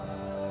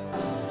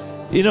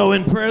You know,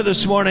 in prayer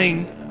this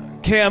morning,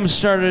 Cam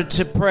started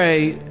to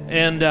pray,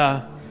 and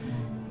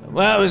it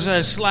was a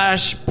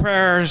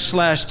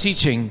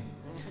 /prayer/teaching.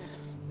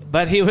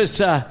 But he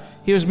was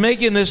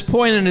making this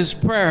point in his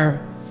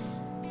prayer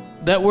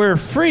that we're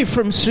free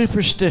from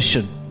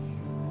superstition.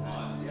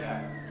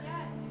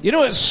 You know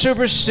what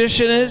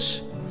superstition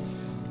is?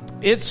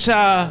 It's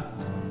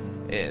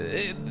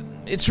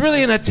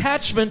really an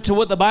attachment to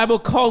what the Bible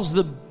calls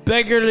the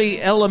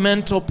beggarly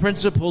elemental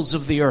principles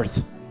of the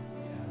earth.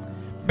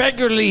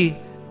 Beggarly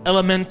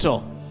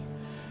elemental,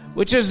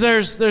 which is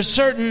there's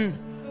certain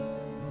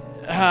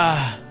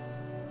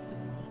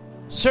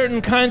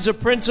kinds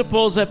of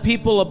principles that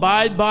people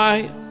abide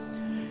by.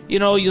 You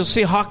know, you'll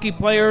see hockey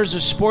players or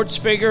sports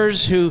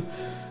figures who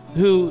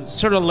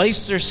sort of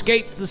lace their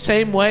skates the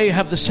same way,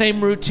 have the same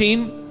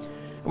routine.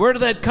 Where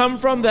did that come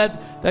from?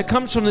 That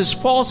comes from this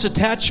false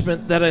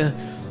attachment that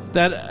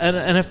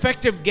an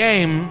effective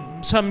game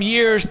some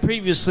years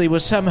previously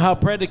was somehow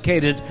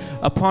predicated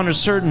upon a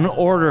certain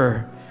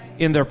order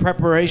in their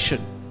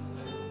preparation.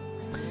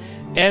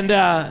 And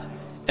that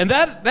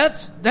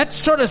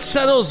sort of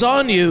settles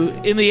on you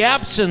in the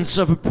absence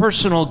of a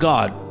personal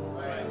God.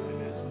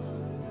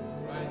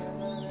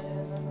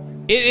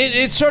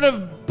 It sort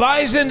of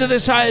buys into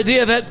this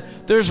idea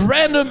that there's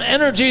random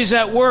energies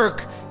at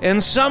work,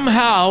 and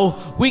somehow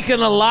we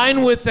can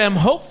align with them,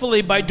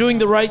 hopefully by doing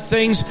the right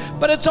things,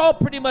 but it's all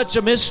pretty much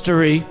a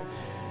mystery,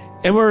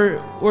 and we're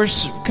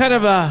kind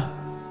of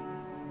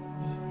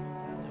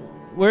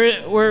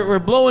we're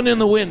blowing in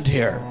the wind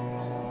here.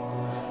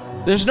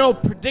 There's no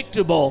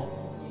predictable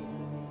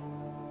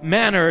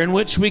manner in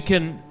which we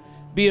can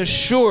be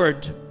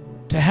assured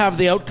to have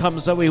the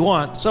outcomes that we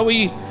want. So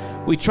we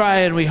try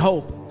and we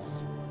hope.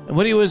 And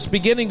what he was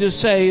beginning to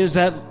say is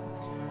that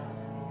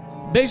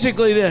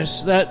basically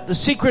this, that the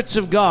secrets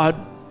of God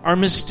are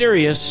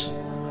mysterious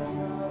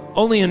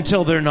only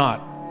until they're not.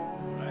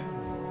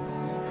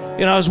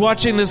 You know, I was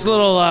watching this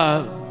little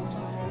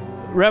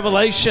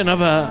revelation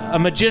of a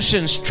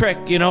magician's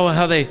trick. You know,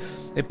 how they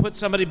put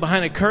somebody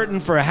behind a curtain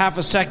for a half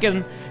a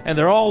second and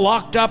they're all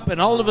locked up,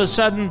 and all of a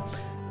sudden,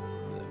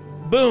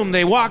 boom,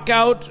 they walk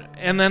out,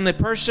 and then the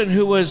person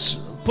who was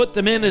put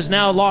them in is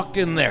now locked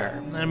in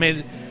there. I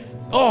mean,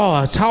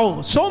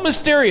 it's so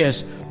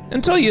mysterious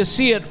until you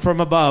see it from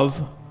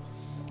above,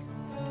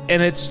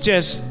 and it's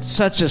just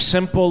such a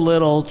simple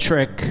little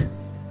trick,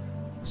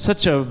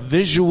 such a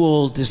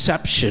visual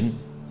deception.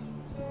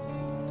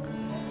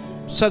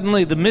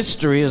 Suddenly the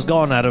mystery is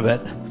gone out of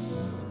it.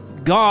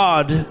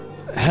 God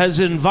has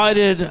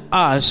invited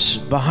us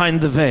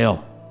behind the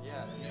veil.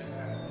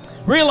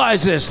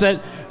 Realize this,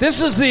 that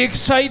this is the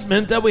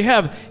excitement that we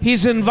have.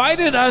 He's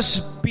invited us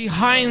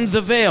behind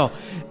the veil.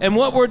 And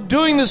what we're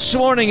doing this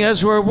morning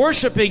as we're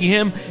worshiping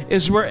Him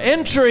is we're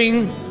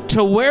entering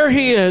to where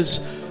He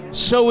is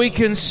so we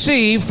can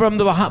see from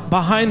the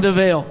behind the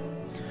veil.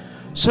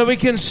 So we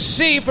can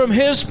see from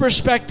His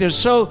perspective.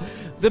 So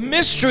the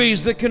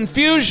mysteries, the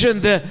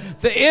confusion, the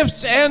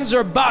ifs, ands,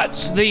 or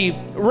buts, the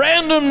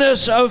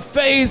randomness of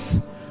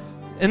faith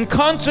and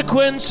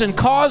consequence and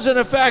cause and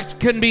effect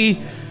can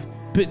be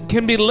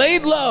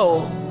laid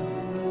low,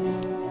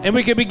 and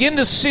we can begin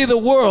to see the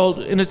world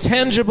in a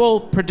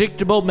tangible,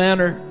 predictable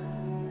manner.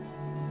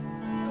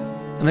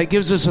 And that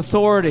gives us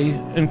authority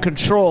and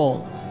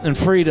control and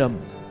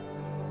freedom.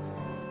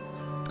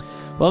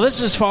 Well,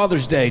 this is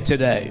Father's Day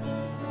today.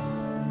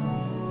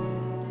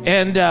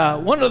 And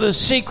one of the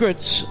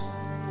secrets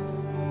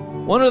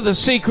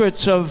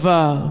of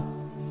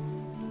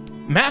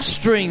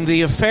mastering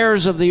the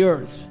affairs of the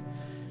earth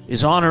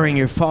is honoring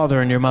your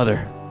father and your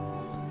mother.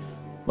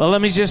 Well,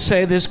 let me just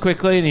say this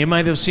quickly, and you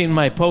might have seen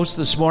my post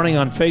this morning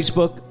on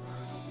Facebook.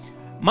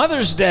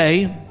 Mother's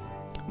Day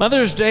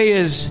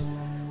is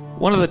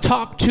one of the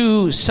top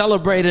 2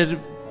 celebrated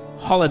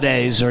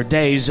holidays or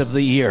days of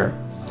the year.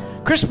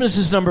 Christmas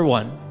is number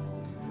 1.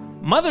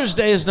 Mother's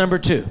Day is number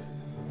 2.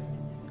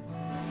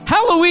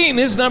 Halloween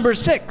is number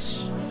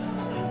 6.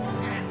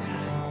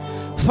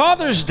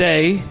 Father's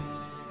Day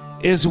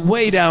is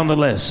way down the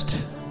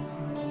list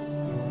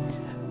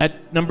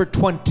at number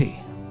 20.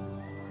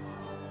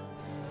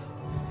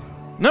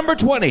 Number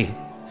 20.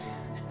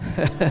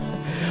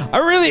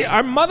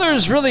 Are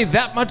mothers really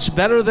that much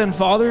better than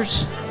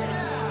fathers?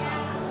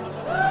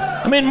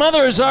 I mean,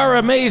 mothers are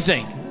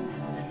amazing.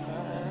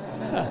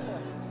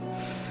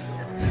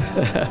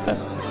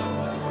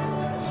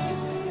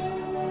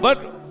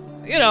 But,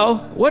 you know,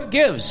 what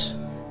gives?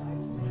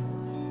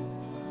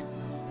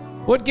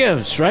 What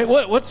gives, right?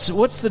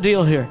 What's the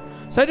deal here?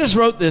 So I just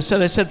wrote this,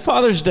 and I said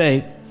Father's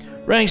Day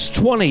ranks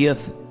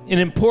 20th in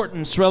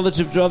importance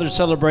relative to other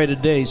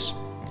celebrated days.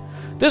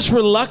 This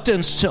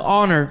reluctance to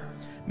honor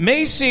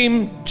may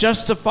seem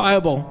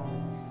justifiable,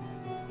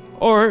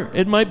 or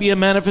it might be a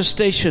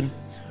manifestation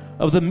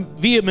of the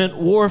vehement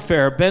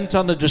warfare bent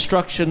on the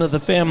destruction of the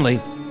family.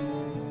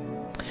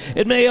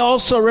 It may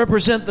also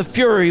represent the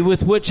fury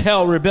with which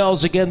hell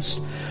rebels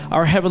against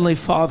our Heavenly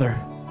Father.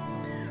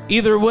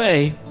 Either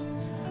way,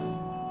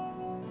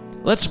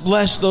 Let's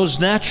bless those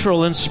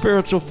natural and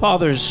spiritual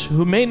fathers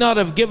who may not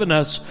have given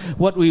us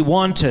what we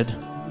wanted,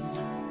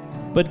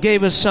 but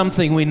gave us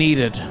something we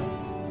needed.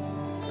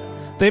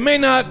 They may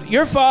not,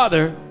 your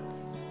father,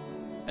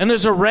 and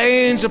there's a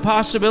range of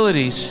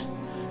possibilities.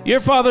 Your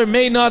father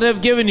may not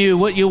have given you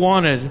what you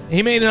wanted.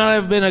 He may not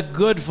have been a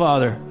good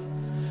father,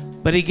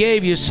 but he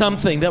gave you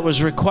something that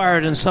was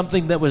required and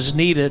something that was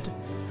needed.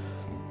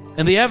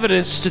 And the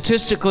evidence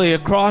statistically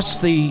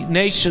across the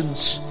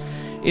nations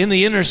in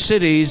the inner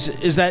cities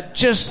is that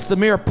just the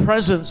mere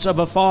presence of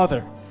a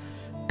father,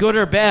 good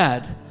or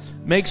bad,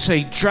 makes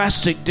a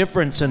drastic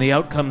difference in the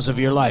outcomes of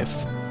your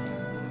life.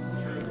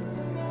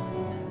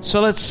 So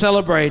let's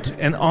celebrate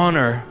and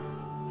honor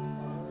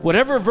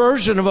whatever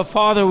version of a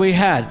father we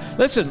had.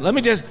 Listen, let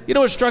me just, you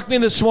know what struck me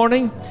this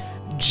morning?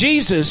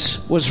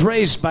 Jesus was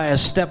raised by a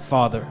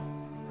stepfather.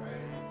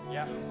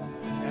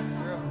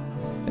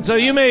 And so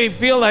you may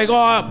feel like,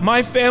 oh,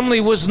 my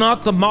family was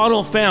not the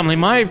model family.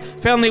 My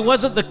family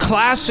wasn't the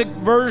classic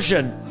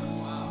version.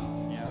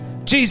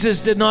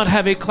 Jesus did not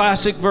have a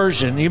classic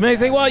version. You may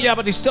think, well, yeah,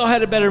 but he still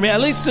had a better man.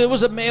 At least there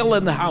was a male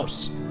in the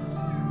house.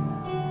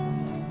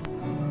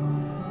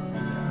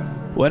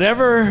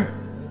 Whatever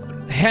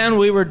hand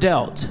we were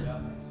dealt,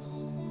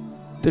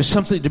 there's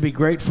something to be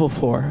grateful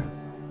for.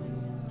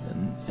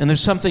 And there's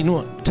something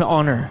to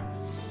honor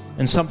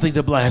and something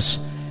to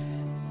bless.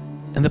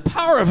 And the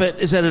power of it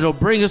is that it'll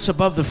bring us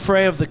above the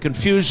fray of the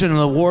confusion and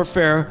the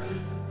warfare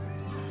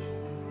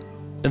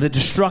and the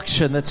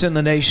destruction that's in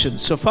the nation.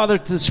 So, Father,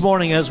 this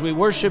morning as we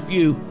worship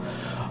you,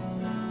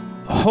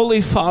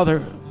 Holy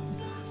Father,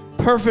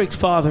 perfect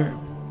Father,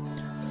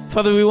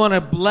 Father, we want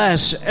to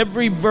bless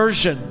every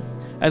version,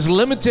 as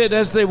limited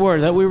as they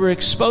were, that we were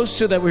exposed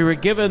to, that we were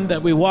given,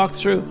 that we walked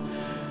through.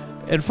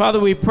 And Father,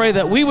 we pray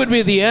that we would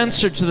be the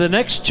answer to the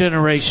next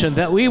generation,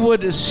 that we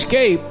would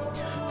escape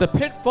the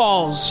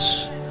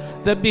pitfalls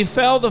that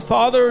befell the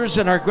fathers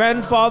and our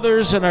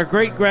grandfathers and our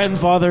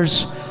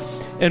great-grandfathers,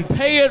 and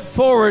pay it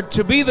forward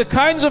to be the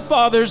kinds of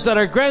fathers that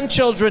our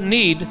grandchildren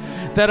need,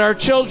 that our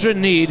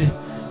children need,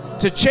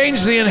 to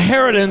change the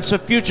inheritance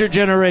of future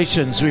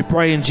generations. We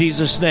pray in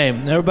Jesus'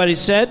 name. Everybody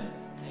said?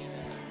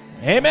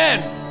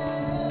 Amen.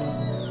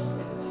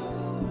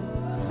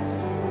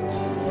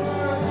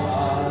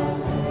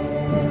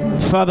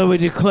 Father, we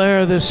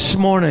declare this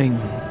morning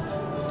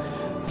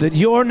that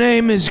your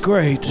name is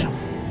great.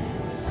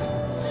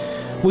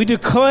 We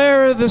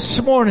declare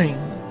this morning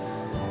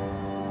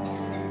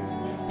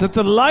that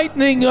the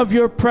lightning of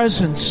your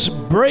presence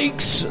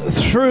breaks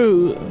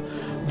through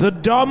the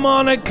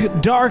demonic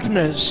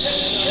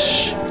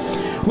darkness.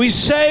 We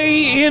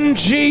say in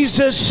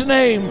Jesus'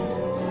 name,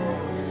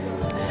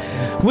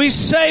 we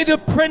say to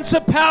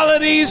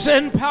principalities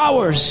and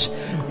powers,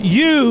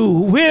 you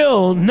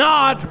will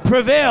not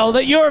prevail,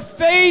 that your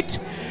fate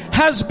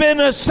has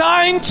been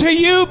assigned to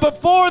you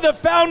before the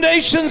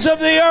foundations of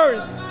the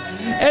earth.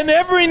 And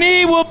every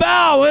knee will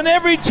bow and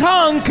every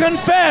tongue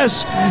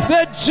confess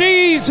that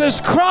Jesus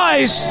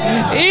Christ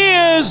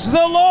is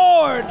the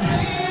Lord.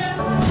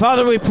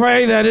 Father, we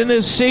pray that in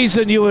this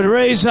season you would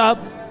raise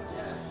up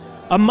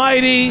a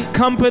mighty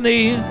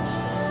company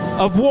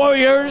of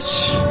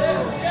warriors,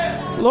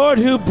 Lord,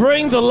 who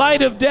bring the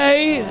light of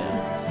day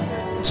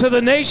to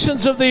the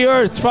nations of the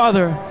earth,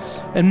 Father,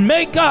 and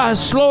make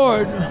us,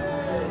 Lord,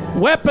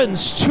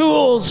 weapons,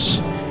 tools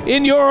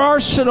in your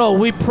arsenal,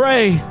 we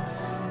pray.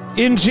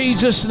 In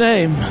Jesus'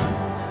 name.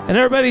 And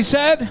everybody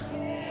said?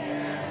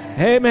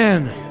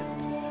 Amen.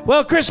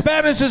 Well, Chris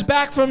Bannis is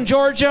back from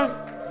Georgia.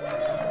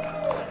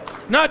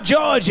 Not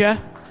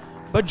Georgia,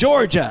 but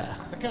Georgia.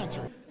 The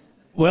country.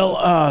 Well,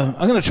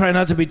 I'm going to try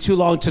not to be too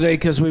long today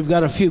because we've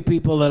got a few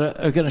people that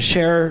are going to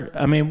share.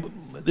 I mean,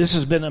 this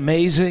has been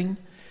amazing.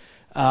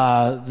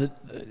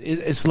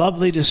 It's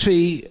lovely to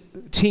see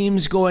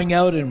teams going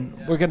out,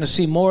 and we're going to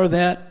see more of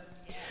that.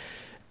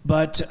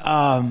 But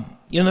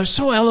there's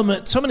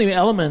so many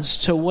elements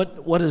to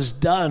what is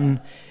done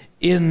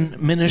in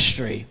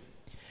ministry,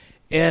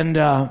 and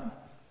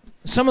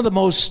some of the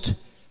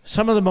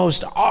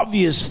most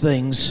obvious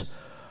things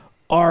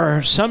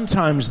are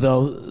sometimes,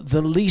 though,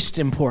 the least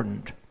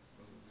important.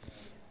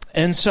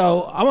 And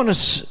so I want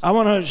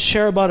to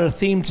share about a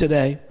theme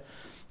today.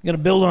 I'm going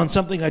to build on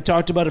something I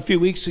talked about a few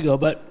weeks ago,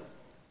 but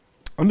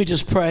let me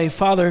just pray.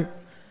 Father,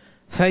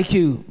 thank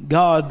you,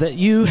 God, that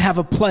you have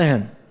a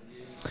plan.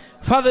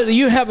 Father, that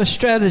you have a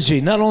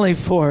strategy not only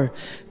for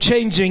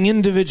changing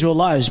individual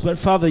lives, but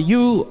Father,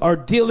 you are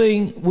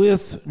dealing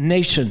with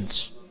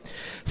nations.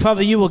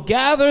 Father, you will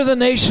gather the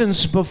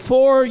nations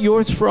before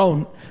your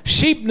throne,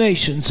 sheep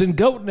nations and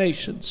goat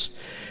nations,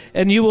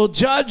 and you will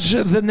judge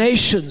the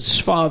nations,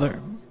 Father,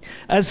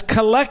 as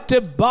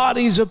collective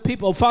bodies of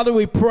people. Father,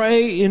 we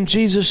pray in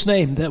Jesus'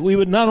 name that we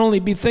would not only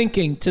be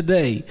thinking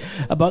today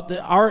about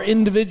our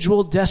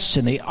individual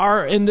destiny,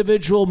 our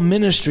individual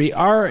ministry,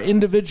 our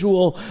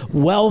individual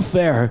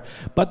welfare,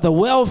 but the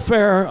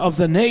welfare of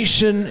the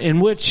nation in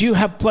which you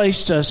have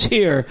placed us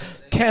here,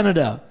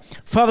 Canada.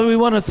 Father, we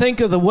want to think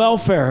of the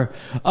welfare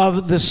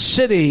of the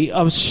city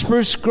of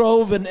Spruce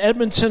Grove and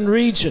Edmonton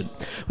region.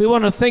 We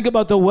want to think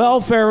about the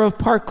welfare of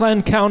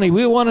Parkland County.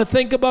 We want to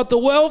think about the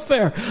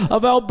welfare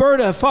of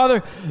Alberta.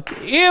 Father,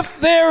 if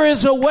there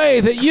is a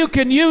way that you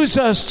can use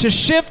us to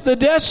shift the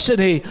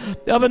destiny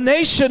of a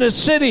nation, a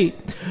city,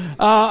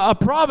 a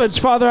province,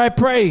 Father, I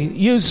pray,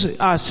 use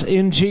us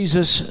in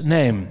Jesus'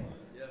 name.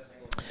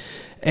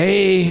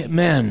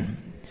 Amen.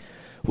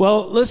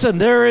 Well, listen,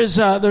 there's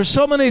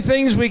so many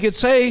things we could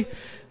say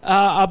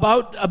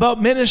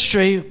about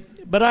ministry,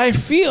 but I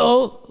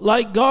feel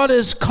like God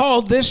has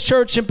called this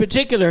church in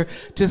particular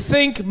to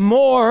think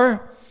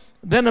more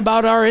than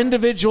about our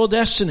individual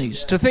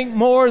destinies, to think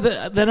more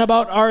than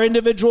about our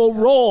individual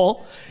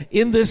role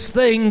in this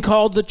thing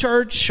called the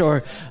church,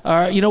 or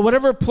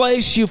whatever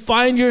place you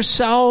find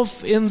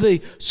yourself in the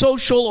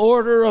social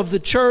order of the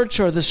church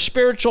or the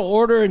spiritual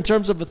order in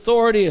terms of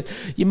authority.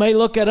 You may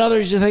look at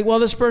others, you think, well,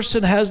 this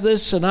person has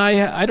this and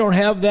I don't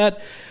have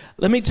that.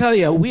 Let me tell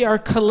you, we are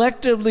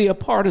collectively a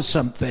part of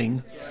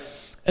something.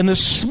 And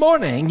this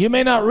morning, you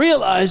may not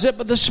realize it,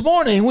 but this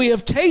morning we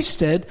have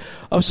tasted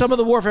of some of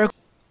the warfare.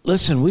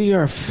 Listen, we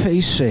are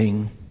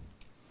facing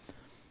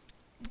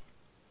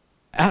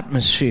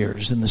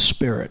atmospheres in the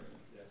Spirit.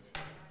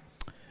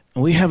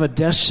 And we have a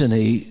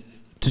destiny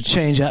to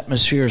change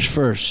atmospheres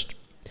first.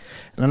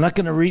 And I'm not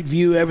going to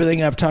review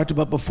everything I've talked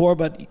about before,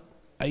 but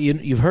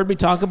you've heard me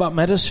talk about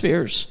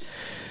metaspheres.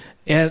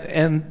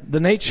 And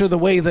the nature of the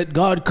way that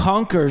God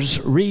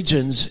conquers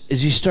regions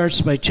is he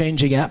starts by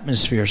changing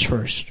atmospheres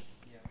first.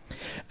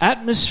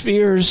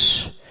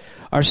 Atmospheres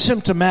are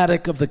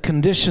symptomatic of the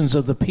conditions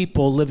of the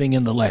people living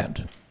in the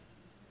land.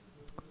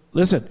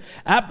 Listen,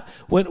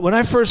 when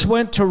I first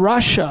went to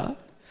Russia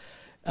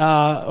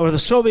or the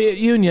Soviet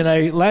Union,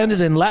 I landed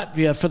in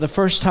Latvia for the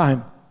first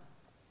time.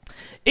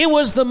 It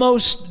was the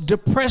most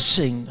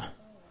depressing,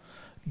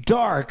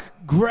 dark,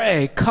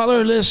 gray,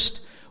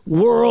 colorless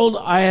world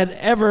I had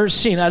ever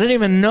seen. I didn't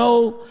even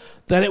know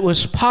that it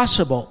was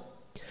possible.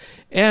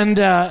 And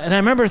I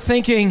remember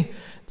thinking,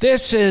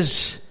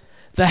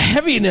 the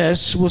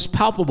heaviness was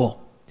palpable.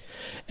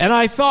 And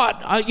I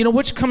thought,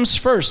 which comes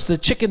first, the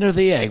chicken or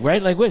the egg,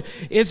 right? Like,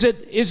 is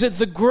it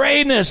the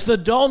grayness, the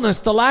dullness,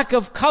 the lack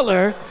of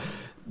color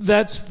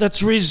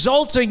that's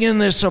resulting in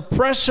this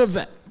oppressive,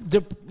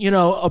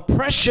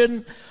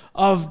 oppression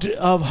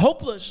of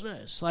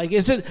hopelessness? Like,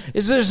 is there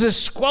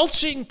this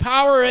squelching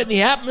power in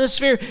the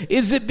atmosphere?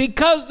 Is it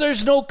because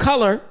there's no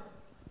color?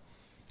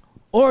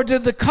 Or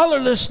did the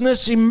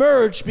colorlessness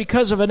emerge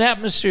because of an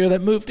atmosphere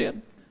that moved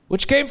in?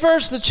 Which came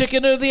first, the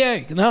chicken or the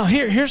egg? Now,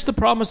 here's the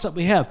promise that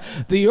we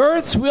have. The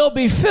earth will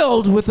be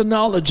filled with the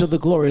knowledge of the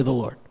glory of the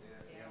Lord.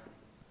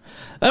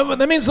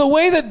 That means the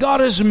way that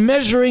God is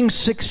measuring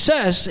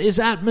success is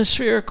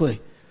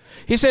atmospherically.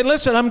 He said,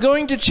 listen, I'm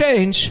going to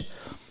change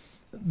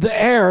the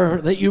air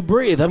that you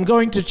breathe. I'm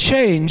going to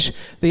change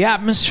the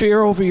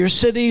atmosphere over your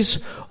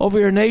cities,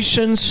 over your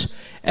nations.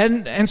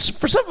 And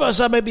for some of us,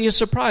 that may be a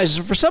surprise.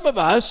 For some of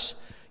us,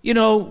 we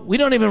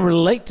don't even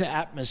relate to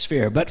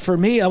atmosphere. But for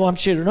me, I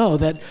want you to know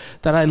that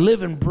I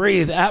live and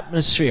breathe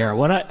atmosphere.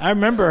 When I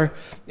remember,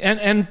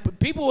 and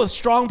people with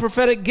strong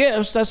prophetic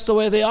gifts, that's the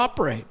way they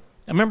operate.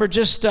 I remember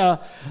just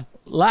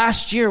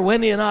last year,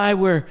 Wendy and I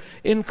were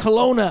in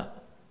Kelowna,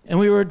 and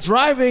we were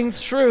driving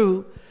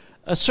through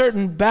a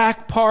certain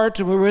back part.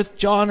 We were with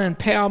John and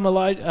Pam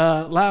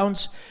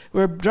Lowndes.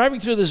 We were driving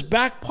through this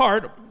back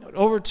part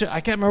over to,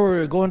 I can't remember where we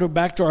were going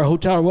back to our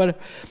hotel or whatever,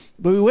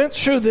 but we went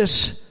through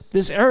this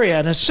area,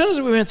 and as soon as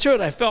we went through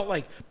it, I felt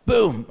like,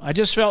 boom, I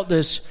just felt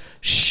this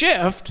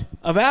shift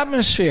of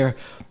atmosphere,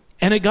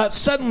 and it got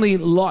suddenly a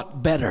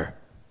lot better.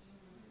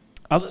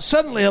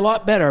 Suddenly a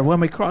lot better when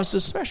we crossed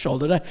this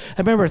threshold. And I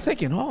remember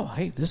thinking, oh,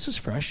 hey, this is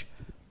fresh.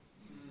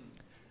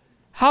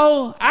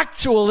 How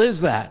actual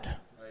is that?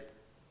 Right.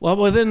 Well,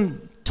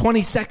 within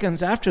 20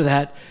 seconds after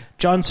that,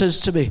 John says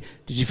to me,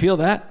 did you feel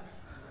that?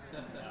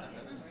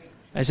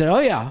 I said, oh,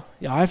 yeah,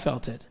 I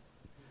felt it.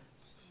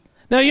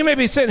 Now, you may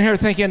be sitting here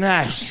thinking,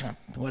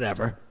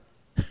 whatever.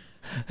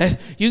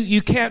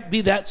 You can't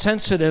be that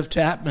sensitive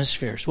to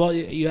atmospheres. Well,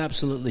 you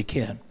absolutely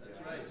can.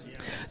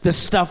 This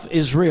stuff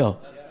is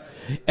real.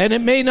 And it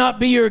may not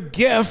be your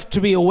gift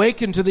to be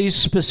awakened to these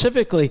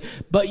specifically,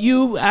 but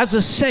you, as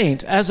a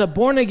saint, as a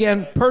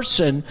born-again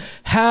person,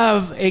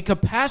 have a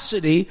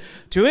capacity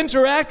to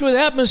interact with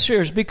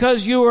atmospheres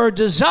because you are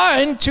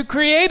designed to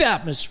create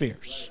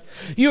atmospheres.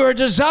 You are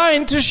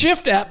designed to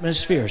shift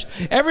atmospheres.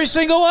 Every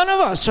single one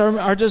of us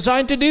are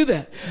designed to do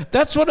that.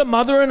 That's what a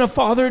mother and a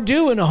father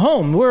do in a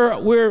home.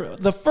 We're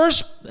the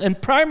first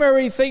and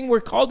primary thing we're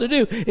called to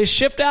do is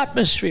shift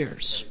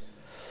atmospheres.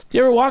 You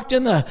ever walked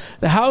in the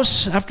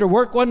house after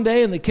work one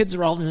day and the kids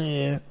are all,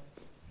 kind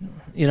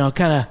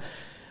of,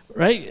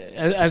 right?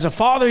 As a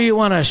father, you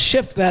want to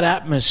shift that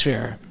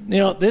atmosphere.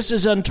 This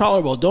is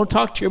intolerable. Don't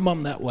talk to your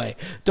mom that way.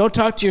 Don't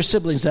talk to your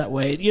siblings that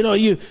way.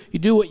 You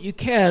do what you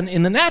can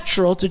in the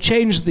natural to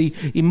change the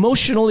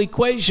emotional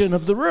equation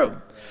of the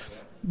room.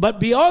 But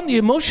beyond the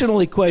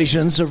emotional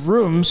equations of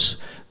rooms,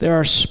 there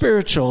are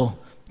spiritual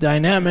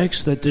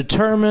dynamics that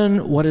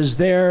determine what is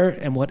there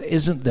and what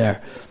isn't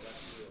there.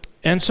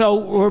 And so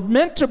we're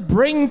meant to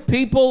bring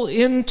people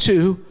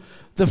into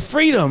the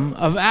freedom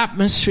of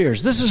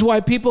atmospheres. This is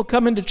why people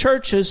come into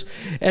churches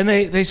and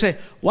they say,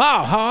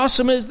 wow, how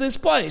awesome is this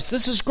place?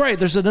 This is great.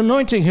 There's an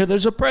anointing here.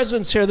 There's a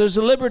presence here. There's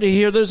a liberty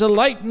here. There's a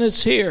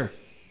lightness here.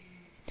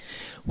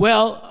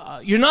 Well,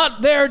 you're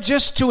not there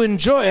just to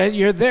enjoy it.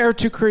 You're there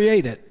to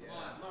create it.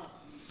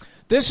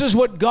 This is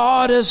what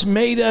God has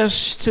made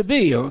us to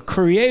be, or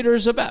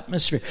creators of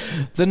atmosphere.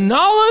 The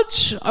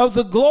knowledge of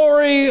the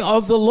glory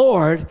of the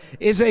Lord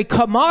is a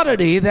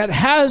commodity that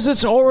has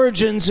its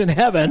origins in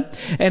heaven,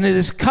 and it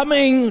is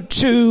coming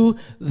to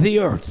the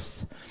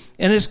earth.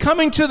 And it's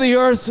coming to the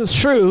earth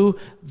through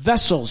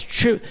vessels,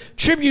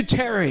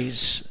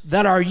 tributaries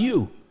that are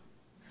you.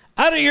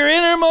 Out of your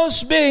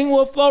innermost being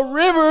will flow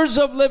rivers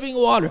of living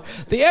water.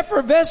 The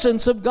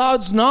effervescence of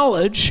God's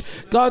knowledge,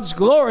 God's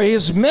glory,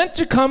 is meant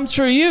to come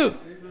through you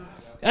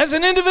as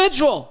an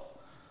individual.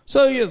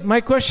 So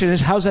my question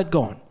is, how's that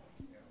going?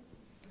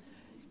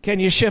 Can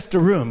you shift a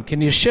room?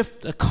 Can you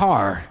shift a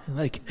car?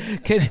 Like,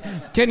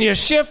 can you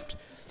shift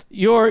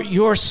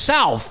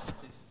yourself?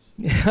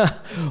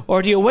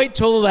 Or do you wait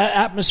till that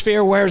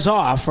atmosphere wears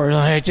off? Or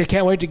I just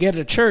can't wait to get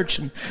to church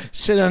and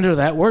sit under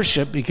that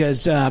worship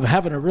because I'm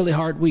having a really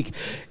hard week.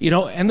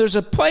 And there's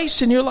a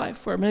place in your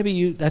life where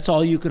maybe that's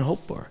all you can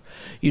hope for.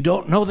 You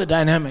don't know the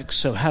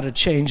dynamics of how to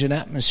change an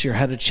atmosphere,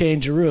 how to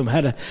change a room, how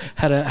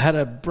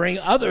to bring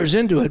others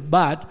into it,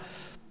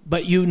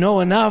 but you know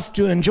enough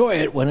to enjoy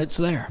it when it's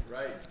there.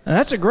 Right. And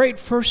that's a great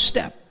first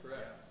step.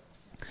 Correct.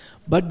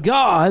 But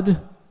God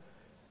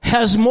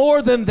has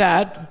more than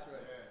that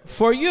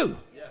for you.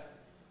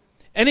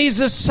 And He's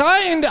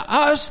assigned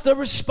us the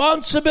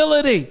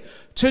responsibility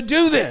to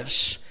do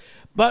this.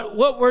 But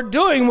what we're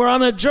doing, we're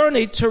on a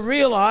journey to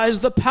realize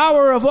the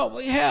power of what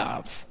we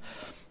have.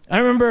 I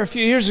remember a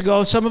few years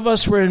ago, some of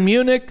us were in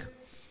Munich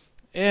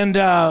and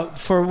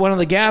for one of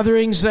the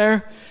gatherings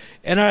there.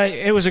 And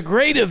it was a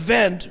great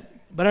event.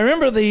 But I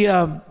remember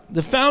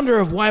the founder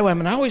of YWAM,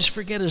 and I always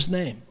forget his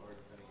name.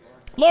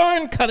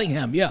 Lauren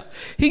Cunningham, yeah.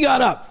 He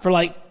got up for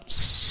like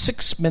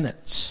 6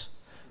 minutes.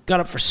 Got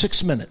up for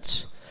 6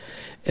 minutes.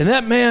 And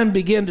that man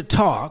began to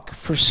talk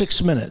for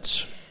 6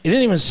 minutes. He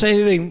didn't even say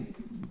anything,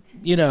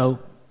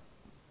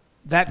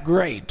 that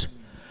great.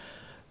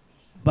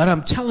 But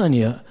I'm telling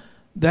you,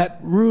 that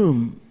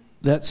room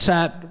that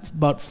sat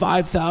about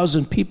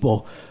 5,000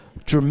 people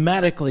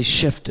dramatically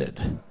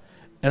shifted.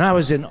 And I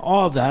was in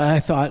awe of that.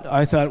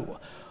 I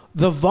thought,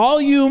 the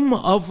volume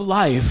of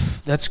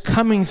life that's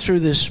coming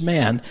through this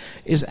man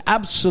is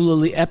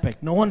absolutely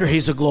epic. No wonder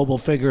he's a global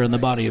figure in the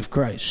body of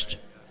Christ.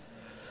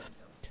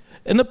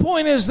 And the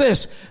point is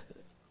this: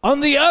 on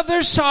the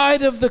other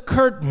side of the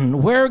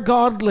curtain, where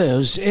God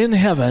lives in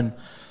heaven,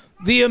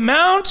 the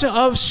amount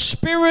of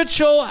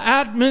spiritual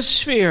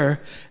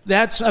atmosphere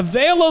that's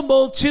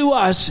available to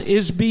us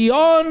is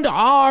beyond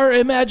our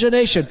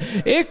imagination.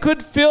 It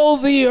could fill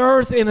the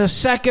earth in a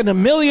second,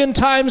 1,000,000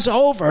 times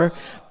over,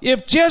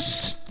 if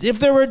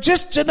there were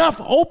just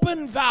enough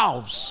open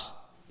valves.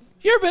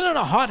 You ever been in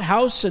a hot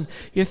house and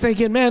you're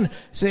thinking, man,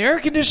 is the air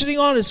conditioning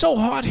on? It's so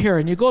hot here.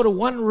 And you go to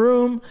one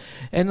room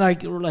and like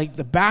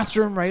the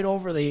bathroom right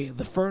over the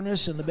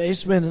furnace in the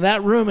basement, and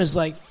that room is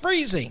like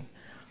freezing,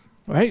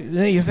 right? And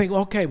then you think,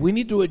 okay, we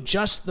need to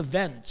adjust the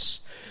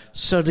vents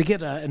so to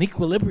get an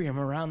equilibrium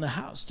around the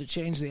house to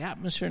change the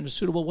atmosphere in a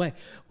suitable way.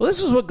 Well,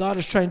 this is what God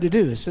is trying to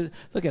do. He said,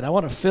 look, I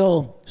want to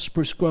fill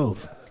Spruce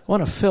Grove. I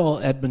want to fill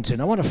Edmonton.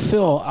 I want to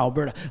fill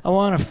Alberta. I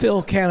want to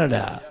fill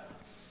Canada.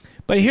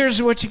 But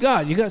here's what you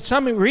got. You got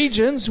some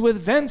regions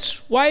with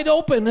vents wide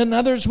open and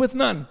others with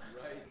none.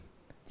 Right.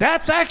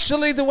 That's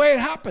actually the way it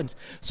happens.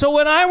 So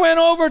when I went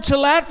over to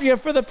Latvia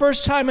for the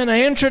first time and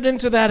I entered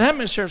into that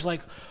atmosphere, it's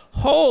like,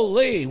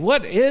 holy,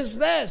 what is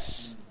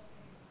this?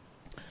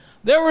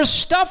 There was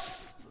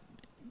stuff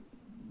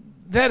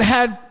that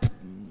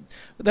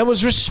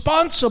was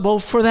responsible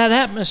for that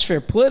atmosphere.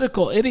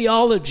 Political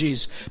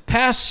ideologies,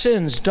 past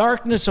sins,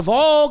 darkness of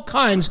all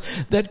kinds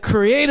that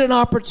create an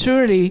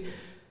opportunity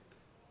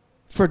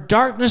for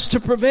darkness to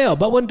prevail.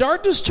 But when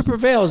darkness to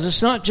prevails,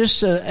 it's not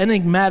just an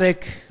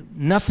enigmatic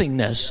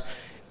nothingness.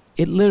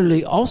 It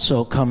literally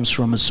also comes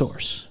from a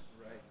source.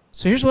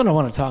 So here's what I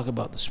want to talk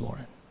about this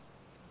morning.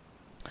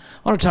 I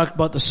want to talk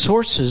about the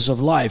sources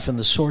of life and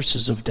the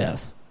sources of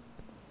death.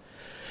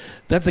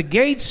 That the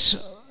gates,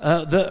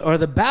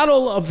 the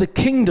battle of the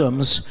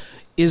kingdoms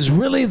is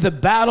really the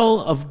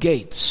battle of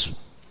gates.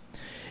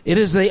 It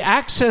is the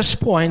access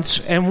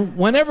points, and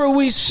whenever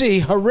we see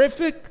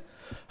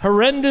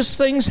horrendous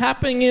things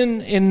happening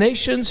in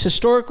nations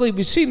historically,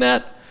 we've seen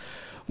that.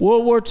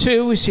 World War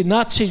II, we see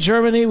Nazi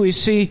Germany, we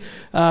see,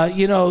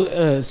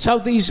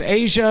 Southeast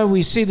Asia,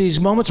 we see these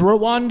moments.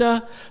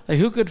 Rwanda, like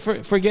who could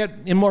forget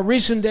in more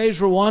recent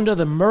days, Rwanda,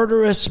 the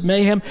murderous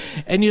mayhem.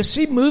 And you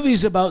see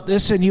movies about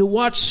this and you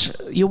watch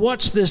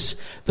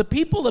this. The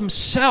people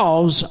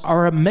themselves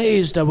are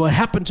amazed at what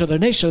happened to their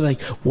nation.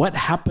 Like, what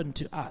happened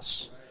to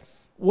us?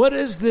 What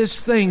is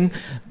this thing,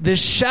 this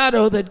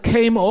shadow that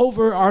came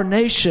over our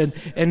nation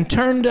and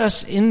turned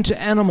us into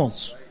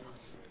animals?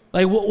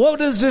 Like, what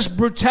is this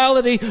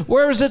brutality?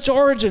 Where is its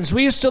origins?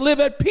 We used to live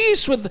at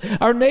peace with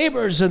our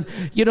neighbors and,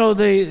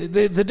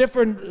 the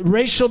different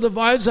racial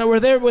divides that were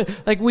there.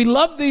 Like, we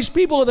loved these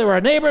people. They were our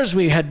neighbors.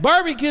 We had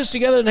barbecues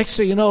together. Next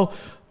thing you know,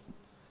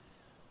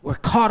 we're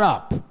caught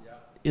up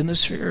in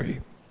this fury.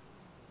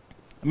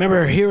 I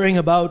remember hearing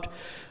about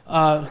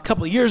a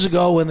couple of years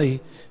ago when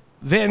the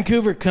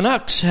Vancouver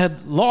Canucks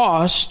had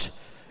lost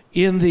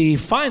in the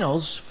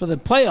finals for the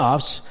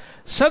playoffs.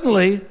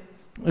 Suddenly,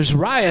 there's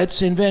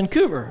riots in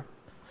Vancouver.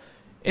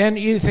 And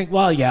you think,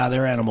 well, yeah,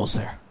 there are animals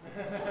there.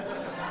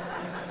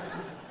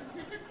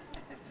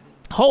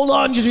 Hold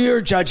on to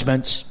your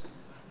judgments.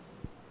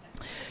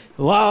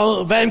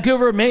 While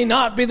Vancouver may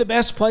not be the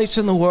best place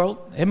in the world,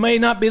 it may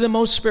not be the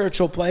most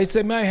spiritual place,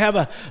 they may have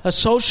a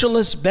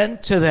socialist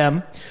bent to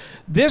them,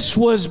 this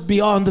was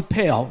beyond the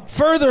pale.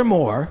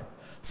 Furthermore,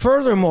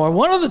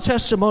 one of the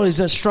testimonies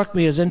that struck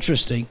me as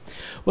interesting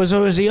was there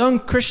was a young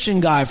Christian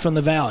guy from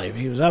the valley.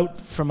 He was out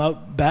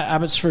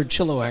Abbotsford,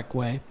 Chilliwack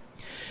way.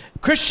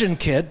 Christian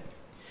kid,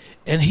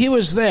 and he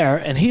was there,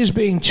 and he's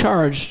being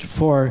charged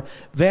for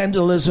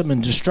vandalism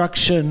and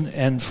destruction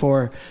and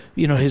for,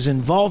 his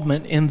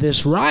involvement in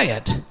this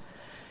riot.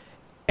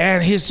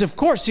 And he's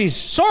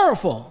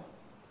sorrowful.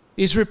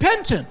 He's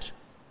repentant.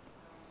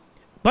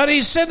 But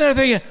he's sitting there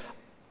thinking,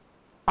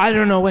 I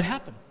don't know what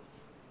happened.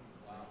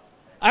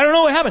 I don't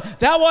know what happened.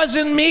 That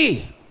wasn't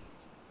me.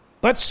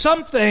 But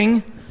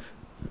something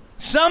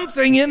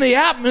in the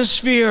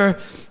atmosphere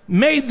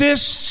made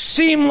this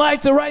seem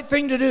like the right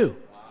thing to do.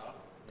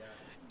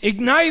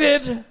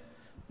 Ignited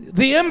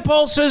the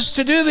impulses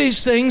to do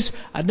these things.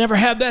 I'd never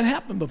had that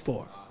happen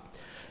before.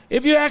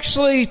 If you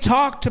actually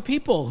talk to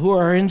people who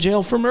are in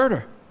jail for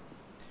murder,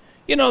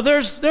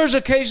 there's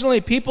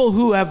occasionally people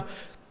who have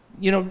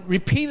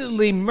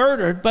repeatedly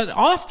murdered, but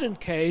often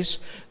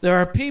there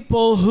are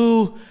people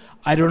who,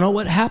 I don't know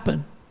what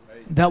happened.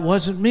 That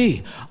wasn't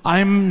me.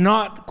 I'm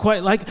not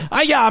quite like,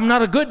 I'm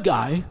not a good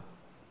guy,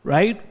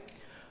 right?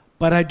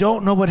 But I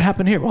don't know what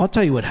happened here. Well, I'll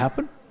tell you what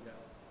happened.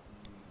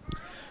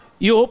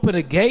 You open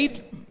a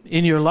gate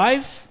in your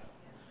life,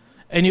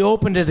 and you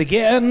opened it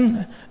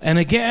again and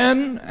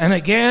again and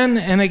again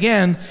and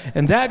again,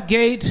 and that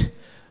gate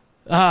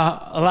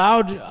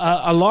allowed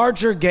a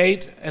larger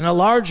gate and a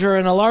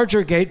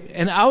larger gate,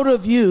 and out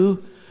of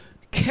you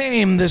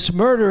came this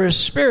murderous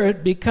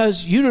spirit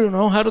because you don't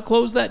know how to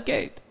close that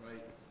gate.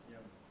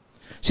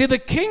 See, the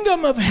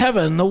kingdom of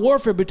heaven, the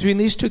warfare between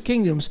these two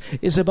kingdoms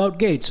is about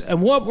gates.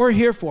 And what we're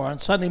here for on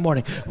Sunday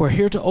morning, we're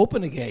here to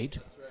open a gate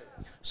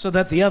so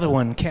that the other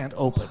one can't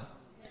open.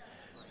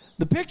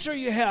 The picture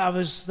you have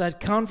is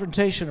that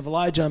confrontation of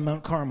Elijah on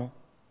Mount Carmel.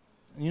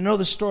 And you know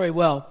the story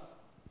well.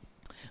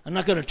 I'm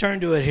not going to turn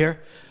to it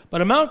here.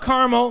 But at Mount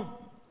Carmel,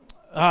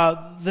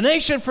 the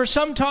nation for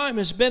some time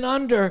has been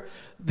under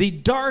the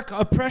dark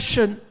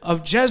oppression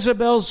of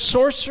Jezebel's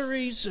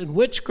sorceries and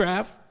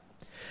witchcraft.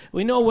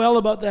 We know well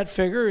about that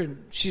figure,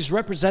 and she's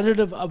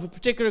representative of a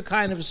particular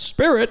kind of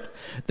spirit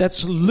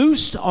that's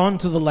loosed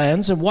onto the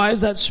lands. And why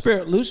is that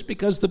spirit loose?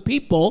 Because the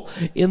people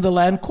in the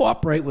land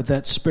cooperate with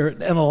that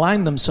spirit and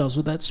align themselves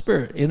with that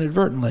spirit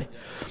inadvertently.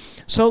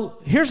 So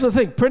here's the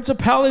thing.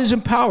 Principalities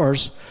and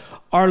powers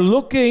are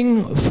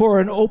looking for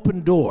an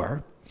open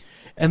door,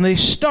 and they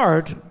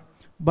start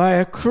by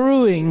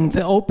accruing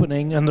the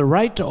opening and the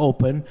right to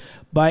open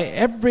by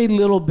every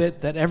little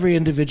bit that every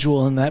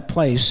individual in that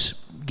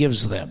place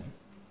gives them.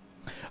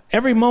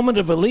 Every moment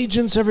of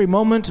allegiance, every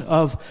moment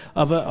of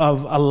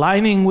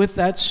aligning with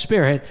that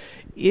spirit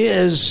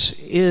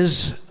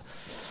is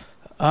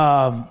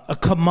a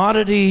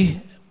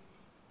commodity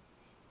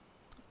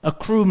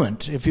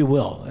accruement, if you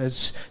will.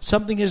 As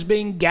something is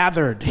being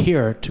gathered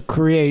here to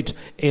create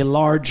a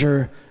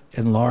larger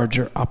and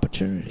larger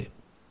opportunity.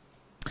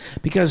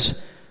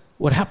 Because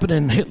what happened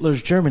in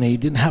Hitler's Germany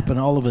didn't happen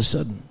all of a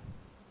sudden.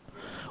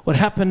 What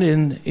happened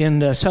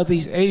in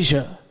Southeast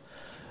Asia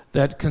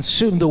that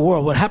consumed the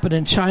world, what happened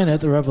in China at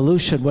the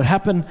revolution,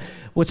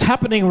 what's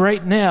happening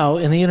right now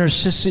in the inner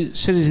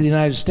cities of the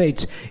United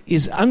States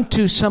is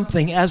unto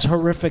something as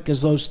horrific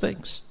as those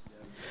things.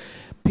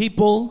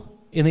 People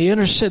in the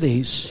inner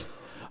cities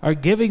are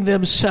giving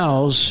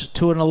themselves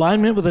to an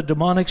alignment with a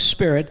demonic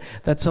spirit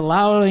that's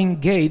allowing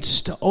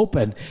gates to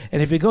open.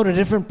 And if you go to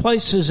different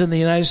places in the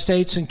United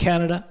States and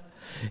Canada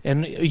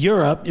and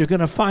Europe, you're going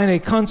to find a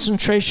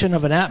concentration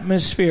of an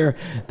atmosphere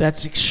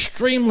that's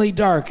extremely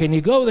dark. And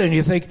you go there and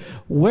you think,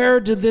 where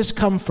did this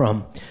come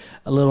from?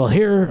 A little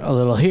here, a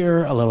little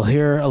here, a little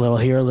here, a little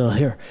here, a little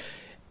here.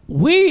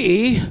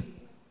 We,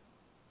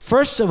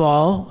 first of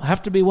all,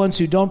 have to be ones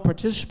who don't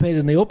participate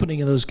in the opening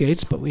of those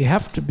gates, but we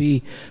have to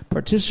be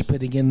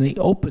participating in the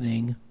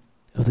opening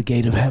of the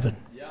gate of heaven.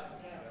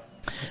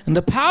 And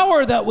the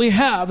power that we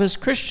have as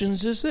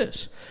Christians is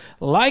this.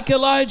 Like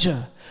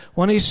Elijah,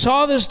 when he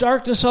saw this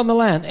darkness on the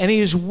land, and he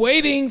is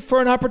waiting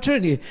for an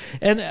opportunity.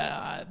 And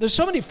there's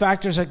so many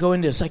factors that go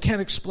into this. I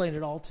can't explain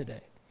it all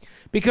today.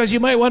 Because you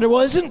might wonder,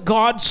 well, isn't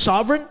God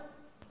sovereign?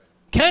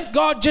 Can't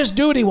God just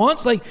do what he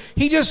wants?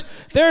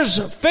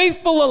 There's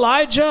faithful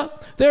Elijah,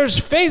 there's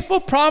faithful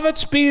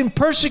prophets being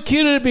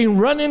persecuted, being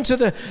run into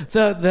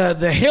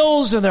the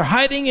hills, and they're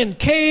hiding in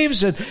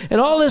caves, and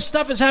all this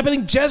stuff is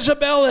happening.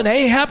 Jezebel and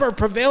Ahab are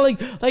prevailing.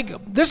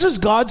 This is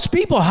God's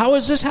people. How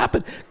has this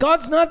happened?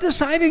 God's not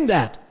deciding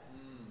that.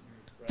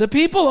 The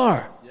people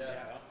are.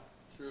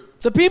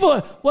 The people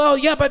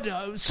are,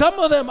 but some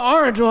of them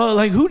aren't. Well,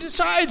 who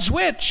decides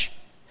which?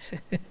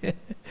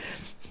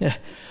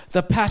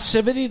 The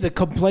passivity, the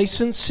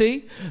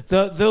complacency,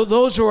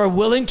 those who are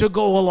willing to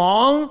go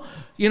along,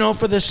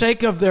 for the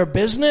sake of their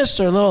business,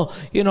 their little,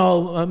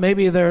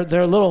 maybe their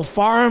little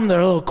farm,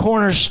 their little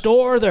corner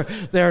store,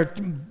 their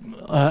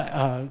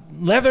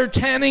leather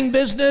tanning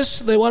business.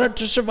 They want it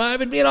to survive.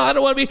 And, I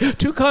don't want to be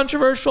too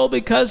controversial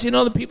because,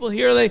 the people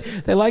here,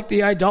 they like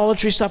the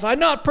idolatry stuff. I'm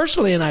not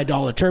personally an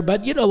idolater,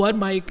 but you know what?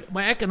 My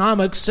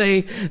economics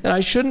say that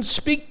I shouldn't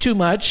speak too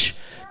much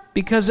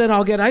because then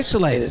I'll get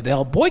isolated.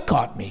 They'll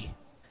boycott me.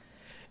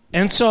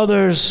 And so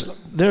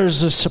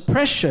there's a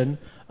suppression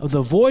of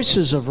the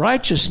voices of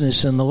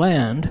righteousness in the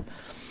land,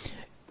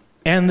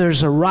 and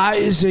there's a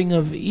rising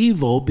of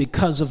evil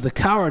because of the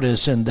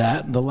cowardice in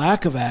that, and the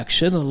lack of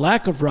action, and the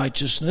lack of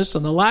righteousness,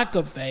 and the lack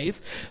of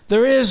faith.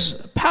 There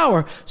is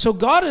power. So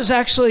God is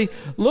actually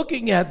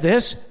looking at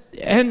this,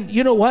 and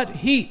you know what?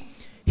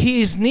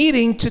 He's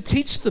needing to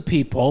teach the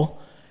people.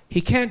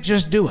 He can't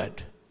just do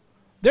it.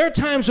 There are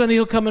times when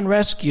he'll come and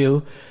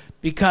rescue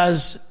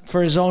because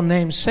for his own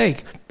name's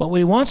sake. But what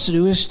he wants to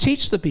do is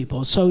teach the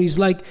people. So he's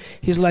like,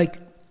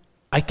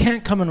 I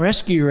can't come and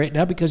rescue you right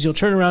now because you'll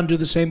turn around and do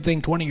the same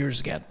thing 20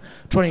 years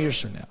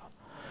from now.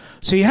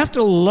 So you have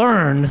to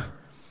learn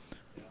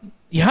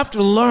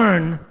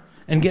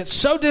and get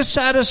so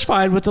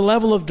dissatisfied with the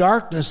level of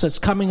darkness that's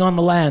coming on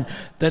the land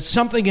that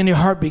something in your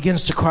heart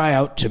begins to cry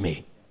out to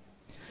me.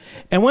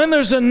 And when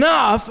there's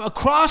enough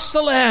across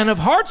the land of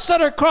hearts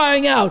that are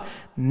crying out,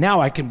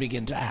 now I can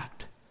begin to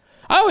act.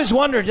 I always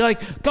wondered,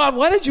 God,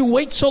 why did you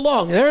wait so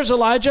long? There's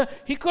Elijah.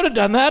 He could have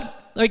done that.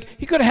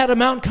 He could have had a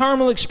Mount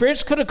Carmel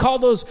experience, could have called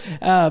those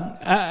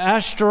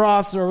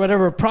Ashtaroth or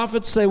whatever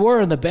prophets they were,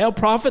 and the Baal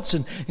prophets,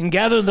 and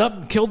gathered them up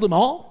and killed them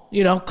all,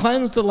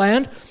 cleansed the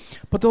land.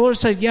 But the Lord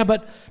said, yeah,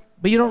 but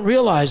you don't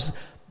realize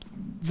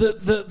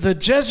the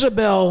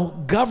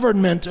Jezebel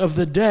government of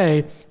the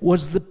day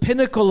was the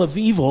pinnacle of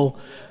evil,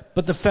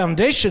 but the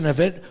foundation of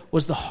it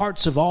was the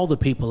hearts of all the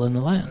people in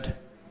the land.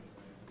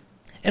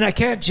 And I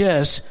can't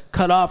just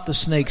cut off the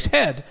snake's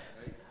head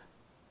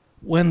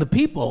when the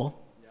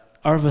people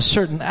are of a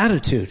certain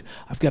attitude.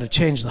 I've got to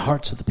change the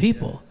hearts of the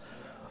people.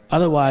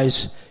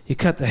 Otherwise, you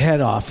cut the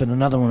head off and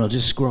another one will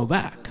just grow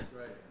back.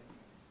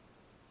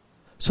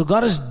 So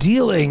God is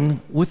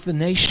dealing with the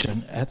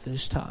nation at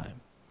this time.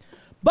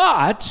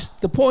 But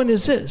the point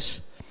is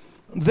this.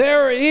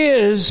 There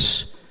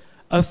is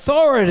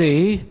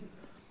authority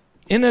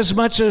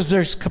inasmuch as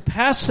there's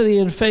capacity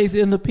and faith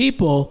in the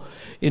people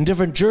in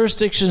different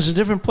jurisdictions and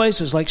different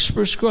places like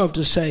Spruce Grove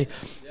to say,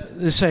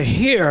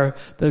 here,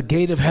 the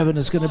gate of heaven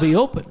is going to be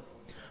open.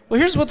 Well,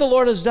 here's what the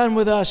Lord has done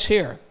with us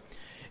here.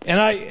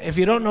 And if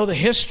you don't know the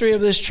history of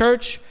this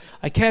church,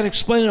 I can't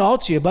explain it all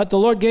to you, but the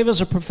Lord gave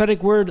us a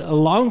prophetic word a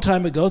long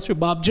time ago through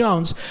Bob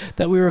Jones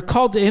that we were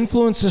called to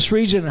influence this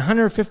region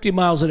 150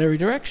 miles in every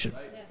direction.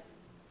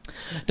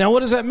 Now,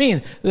 what does that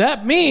mean?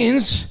 That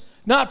means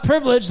not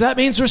privilege, that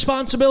means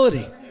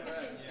responsibility.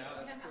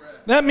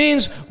 That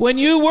means when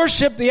you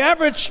worship, the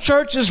average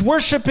church is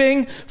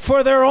worshiping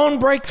for their own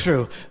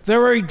breakthrough.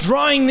 They're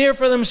drawing near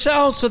for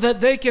themselves so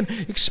that they can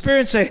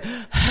experience a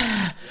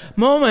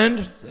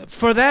moment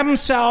for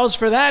themselves,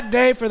 for that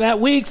day, for that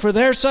week, for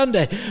their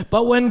Sunday.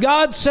 But when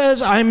God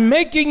says, I'm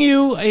making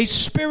you a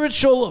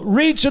spiritual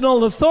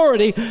regional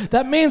authority,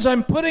 that means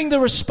I'm putting the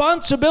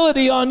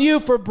responsibility on you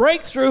for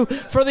breakthrough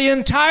for the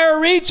entire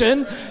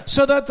region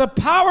so that the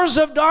powers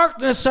of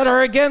darkness that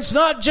are against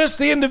not just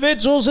the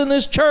individuals in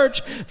this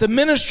church, the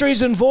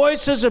ministries and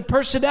voices and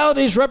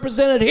personalities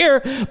represented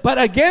here,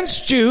 but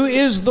against you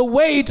is the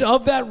weight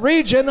of that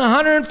region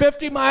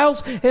 150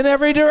 miles in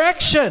every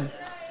direction.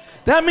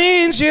 That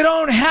means you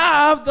don't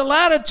have the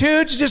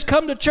latitude to just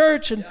come to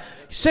church and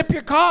sip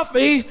your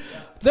coffee.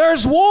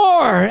 There's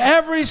war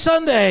every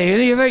Sunday.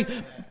 And you think,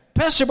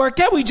 Pastor Mark,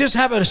 can't we just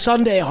have a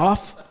Sunday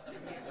off?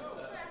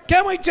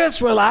 Can't we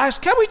just relax?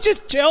 Can't we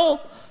just chill?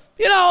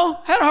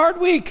 Had a hard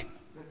week.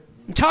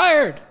 I'm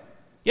tired.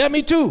 Yeah,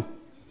 me too.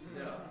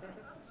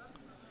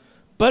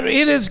 But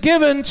it is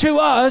given to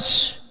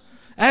us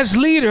as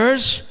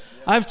leaders.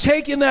 I've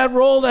taken that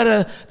role,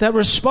 that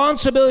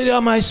responsibility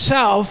on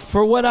myself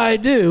for what I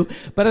do.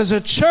 But as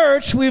a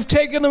church, we've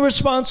taken the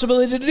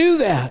responsibility to do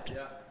that.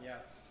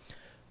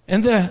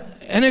 Yeah.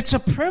 And it's a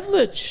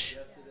privilege.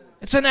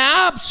 It's an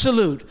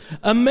absolute,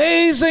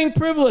 amazing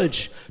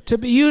privilege to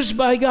be used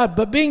by God.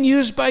 But being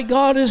used by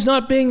God is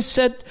not being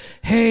said,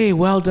 hey,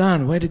 well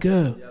done, way to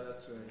go. Yeah,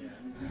 that's right.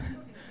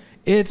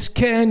 Yeah. It's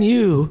can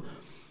you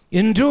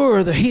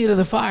endure the heat of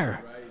the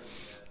fire?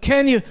 Right.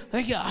 can you,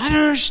 like, I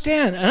don't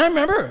understand. And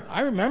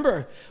I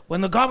remember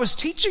when God was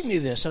teaching me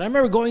this, and I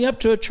remember going up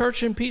to a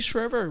church in Peace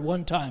River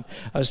one time.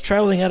 I was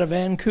traveling out of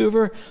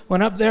Vancouver,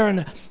 went up there,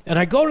 and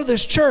I go to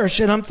this church,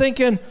 and I'm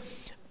thinking,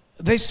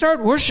 they start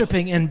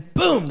worshiping, and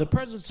boom, the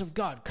presence of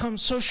God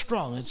comes so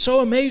strong. It's so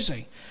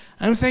amazing.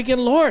 I'm thinking,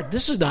 Lord,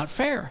 this is not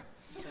fair.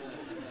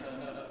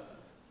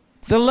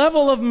 The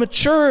level of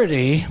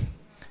maturity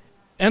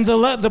and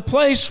the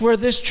place where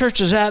this church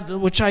is at,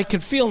 which I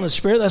could feel in the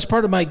Spirit, that's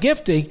part of my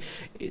gifting,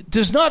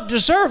 does not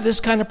deserve this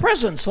kind of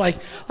presence. Like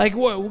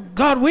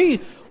God, we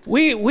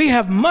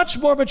have much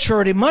more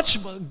maturity, much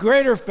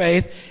greater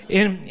faith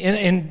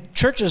in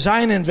Church of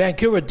Zion in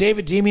Vancouver,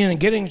 David Demian and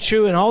Gideon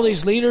Chu and all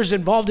these leaders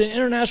involved in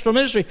international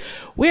ministry.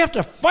 We have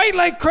to fight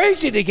like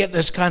crazy to get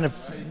this kind of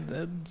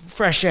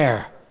fresh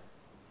air.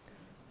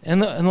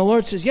 And the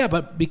Lord says, yeah,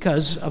 but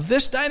because of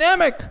this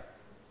dynamic,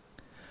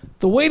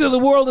 the weight of the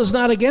world is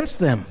not against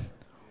them,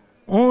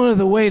 only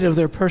the weight of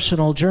their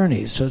personal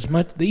journeys. So it's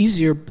much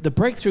easier. The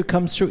breakthrough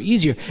comes through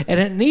easier,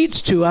 and it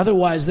needs to,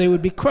 otherwise they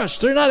would be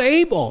crushed. They're not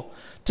able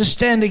to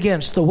stand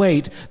against the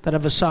weight that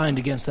I've assigned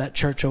against that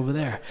church over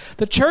there.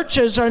 The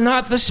churches are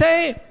not the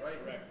same.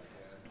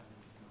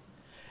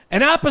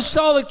 An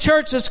apostolic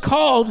church that's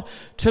called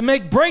to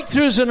make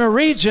breakthroughs in a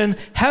region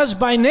has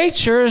by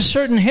nature a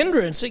certain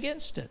hindrance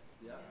against it.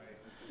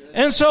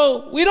 And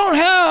so we don't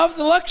have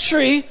the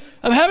luxury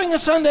of having a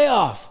Sunday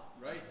off.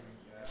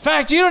 In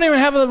fact, you don't even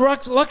have the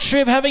luxury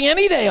of having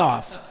any day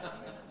off.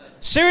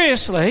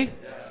 Seriously.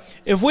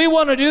 If we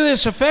want to do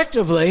this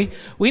effectively,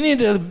 we need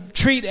to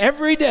treat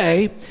every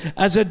day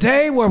as a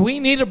day where we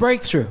need a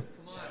breakthrough.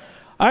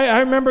 I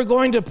remember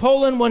going to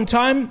Poland one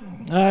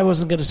time. I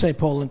wasn't going to say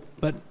Poland,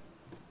 but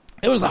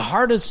it was the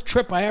hardest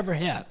trip I ever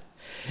had.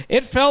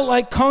 It felt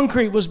like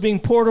concrete was being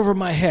poured over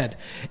my head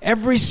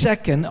every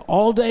second,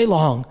 all day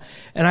long,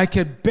 and I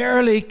could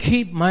barely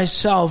keep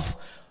myself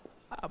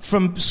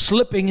from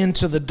slipping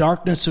into the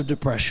darkness of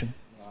depression.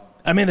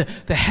 I mean,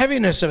 the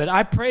heaviness of it.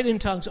 I prayed in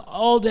tongues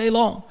all day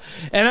long,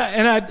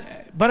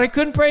 but I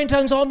couldn't pray in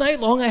tongues all night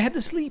long. I had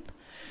to sleep,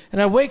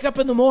 and I'd wake up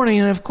in the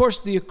morning, and of course,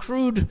 the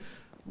accrued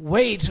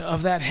weight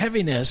of that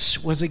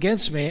heaviness was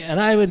against me,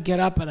 and I would get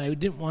up and I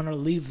didn't want to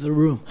leave the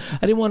room.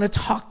 I didn't want to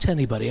talk to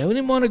anybody. I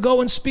didn't want to go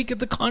and speak at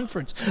the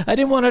conference. I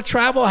didn't want to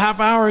travel a half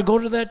hour and go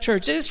to that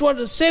church. I just wanted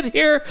to sit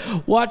here,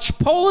 watch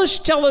Polish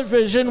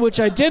television, which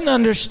I didn't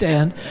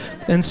understand,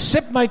 and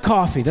sip my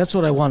coffee. That's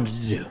what I wanted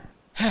to do.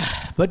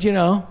 But you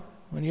know,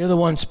 when you're the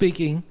one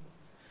speaking,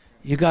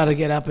 you got to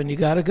get up and you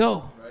got to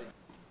go.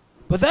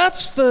 But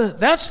that's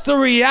the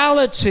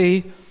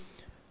reality.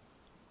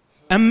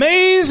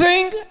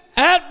 Amazing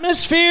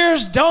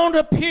atmospheres don't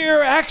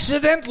appear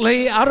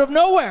accidentally out of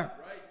nowhere.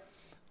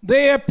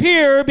 They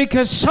appear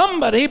because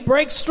somebody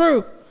breaks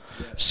through.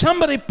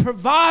 Somebody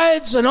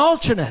provides an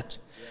alternate.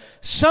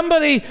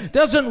 Somebody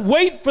doesn't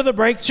wait for the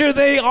breakthrough.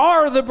 They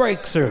are the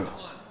breakthrough.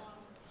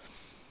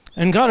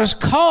 And God has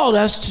called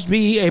us to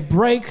be a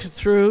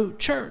breakthrough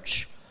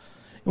church,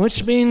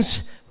 which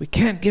means we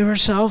can't give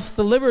ourselves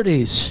the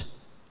liberties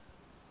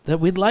that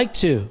we'd like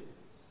to.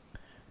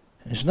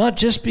 It's not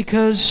just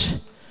because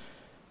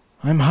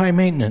I'm high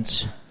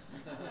maintenance.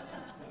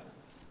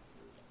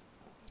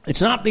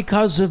 It's not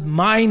because of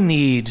my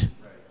need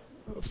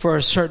for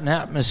a certain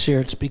atmosphere.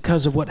 It's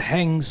because of what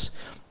hangs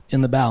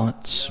in the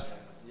balance.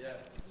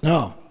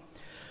 No.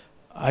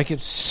 I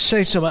could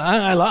say so.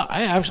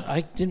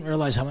 I didn't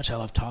realize how much I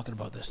love talking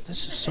about this.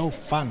 This is so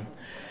fun.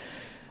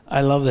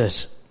 I love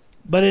this.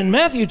 But in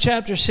Matthew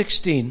chapter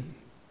 16,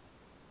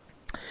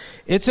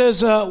 it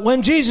says,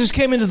 when Jesus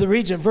came into the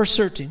region, verse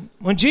 13,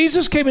 when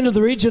Jesus came into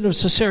the region of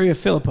Caesarea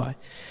Philippi,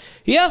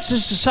 he asked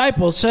his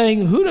disciples,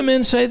 saying, who do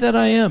men say that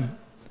I am?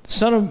 The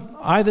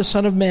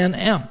Son of Man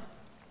am.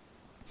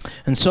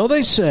 And so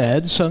they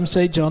said, some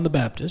say John the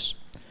Baptist,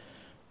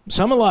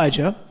 some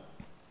Elijah,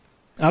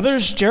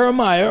 others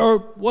Jeremiah, or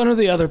one of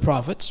the other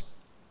prophets.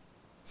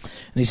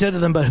 And he said to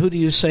them, but who do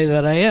you say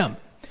that I am?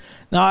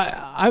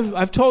 Now,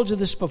 I've told you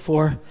this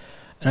before,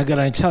 and I'm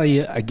going to tell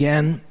you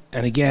again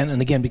and again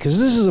and again,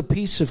 because this is a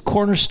piece of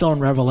cornerstone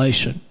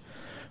revelation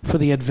for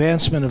the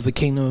advancement of the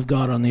kingdom of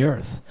God on the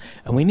earth.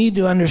 And we need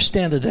to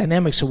understand the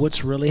dynamics of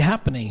what's really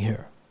happening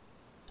here.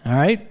 All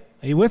right?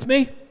 Are you with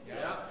me?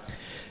 Yeah.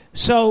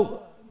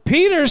 So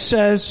Peter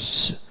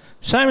says,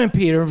 Simon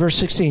Peter, in verse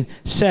 16,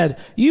 said,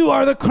 you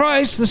are the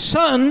Christ, the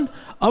Son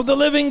of the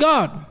living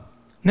God.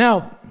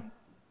 Now,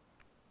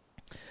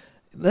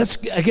 let's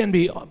again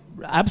be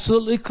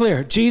absolutely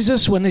clear.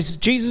 Jesus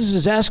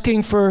is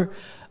asking for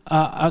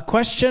a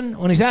question,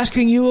 when he's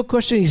asking you a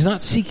question, he's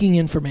not seeking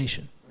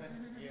information.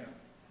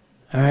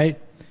 All right?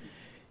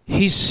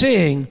 He's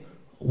saying,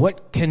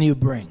 what can you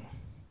bring?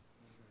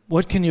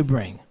 What can you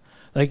bring?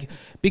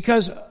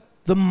 Because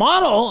the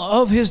model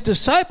of his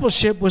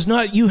discipleship was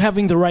not you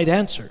having the right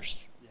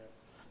answers.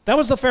 That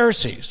was the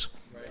Pharisees.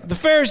 The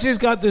Pharisees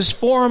got this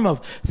form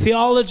of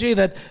theology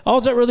that all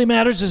that really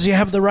matters is you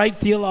have the right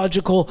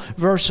theological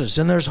verses.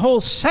 And there's whole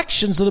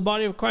sections of the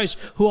body of Christ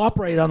who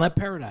operate on that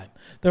paradigm.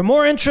 They're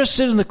more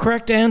interested in the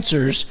correct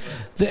answers,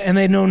 and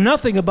they know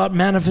nothing about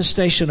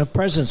manifestation of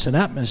presence and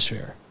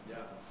atmosphere.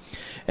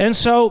 And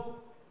so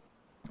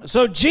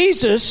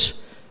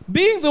Jesus,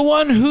 being the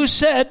one who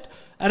said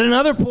at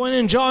another point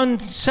in John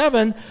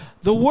 7,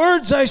 the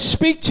words I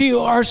speak to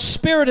you are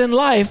spirit and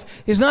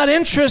life, is not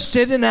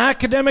interested in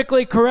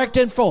academically correct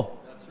info.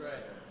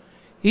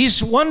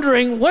 He's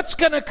wondering, what's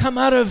going to come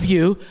out of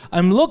you?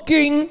 I'm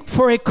looking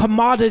for a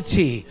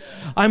commodity.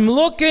 I'm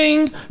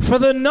looking for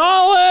the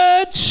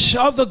knowledge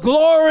of the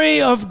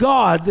glory of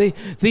God, the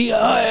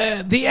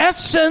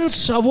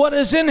essence of what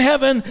is in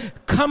heaven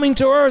coming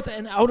to earth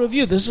and out of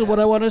you. This is what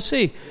I want to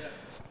see.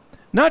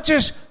 Not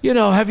just,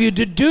 have you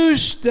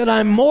deduced that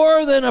I'm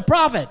more than a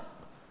prophet?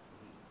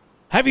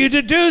 Have you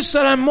deduced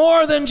that I'm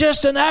more than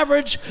just an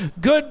average,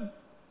 good,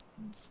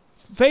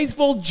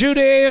 faithful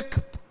Judaic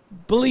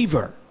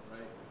believer?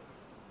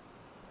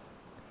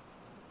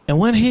 And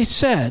when he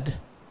said,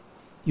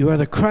 you are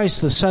the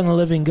Christ, the Son of the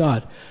living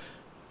God,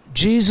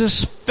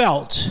 Jesus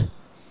felt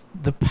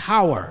the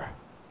power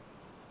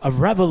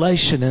of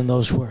revelation in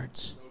those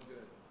words.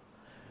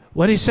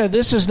 When he said,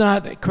 this is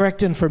not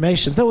correct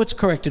information, though it's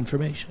correct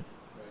information.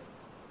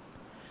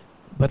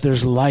 But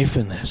there's life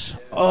in this.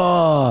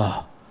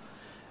 Oh.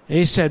 And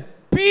he said,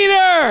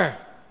 Peter!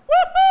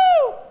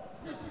 Woohoo!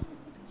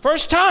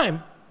 First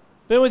time.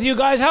 Been with you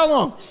guys how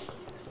long?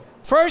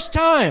 First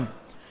time.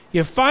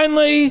 You're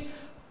finally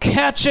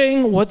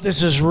catching what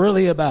this is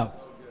really about.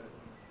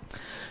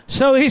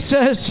 So he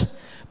says,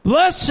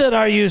 blessed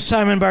are you,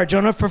 Simon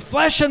Bar-Jonah, for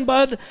flesh and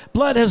blood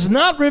has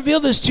not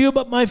revealed this to you,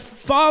 but my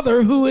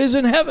Father who is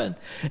in heaven.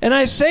 And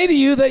I say to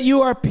you that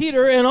you are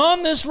Peter, and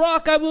on this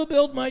rock I will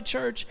build my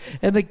church,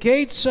 and the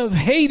gates of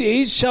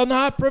Hades shall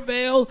not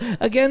prevail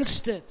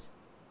against it.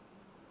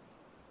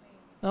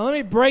 Now let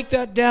me break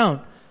that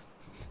down.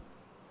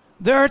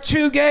 There are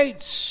two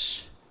gates.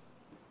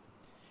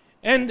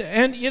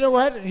 And you know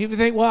what? If you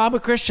think, well, I'm a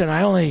Christian,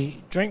 I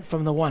only drink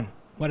from the one.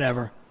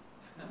 Whatever.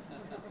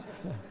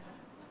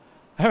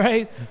 All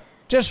right?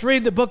 Just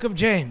read the book of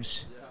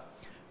James.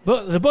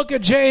 The book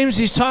of James,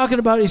 he's talking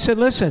about, he said,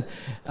 listen,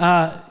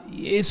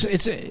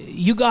 it's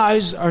you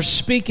guys are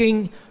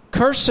speaking,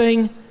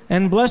 cursing,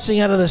 and blessing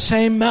out of the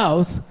same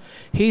mouth.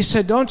 He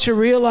said, don't you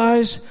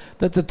realize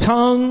that the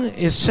tongue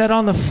is set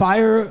on the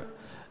fire,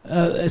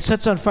 it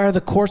sets on fire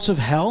the courts of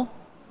hell?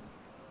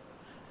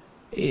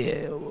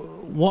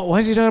 Why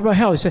is he talking about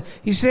hell?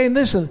 He's saying,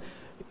 listen,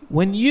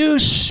 when you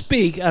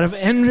speak out of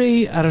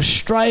envy, out of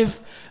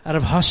strife, out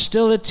of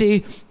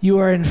hostility, you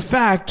are in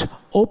fact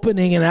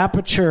opening an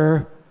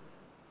aperture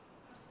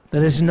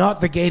that is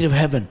not the gate of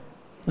heaven.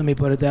 Let me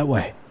put it that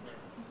way.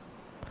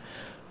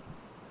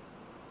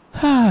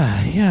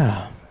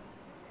 Yeah.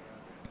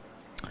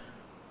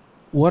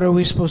 What are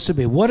we supposed to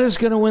be? What is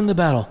going to win the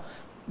battle?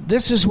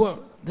 This is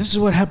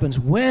what happens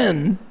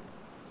when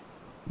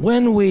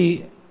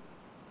we,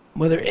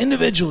 whether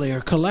individually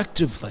or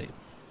collectively,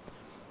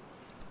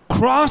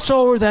 cross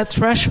over that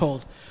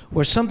threshold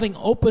where something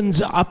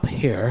opens up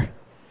here.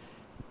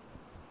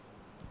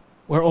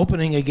 We're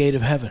opening a gate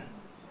of heaven.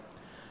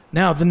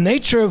 Now, the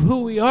nature of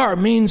who we are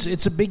means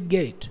it's a big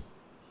gate.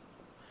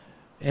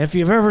 If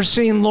you've ever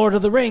seen Lord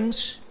of the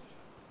Rings,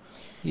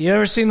 you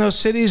ever seen those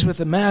cities with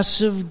the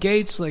massive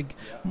gates like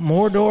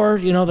Mordor?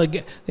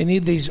 They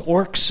need these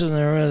orcs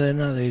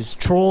and these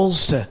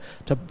trolls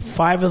to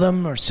 5 of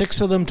them or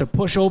 6 of them to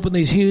push open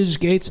these huge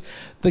gates.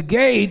 The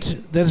gate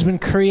that has been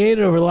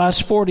created over the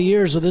last 40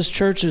 years of this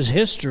church's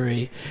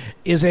history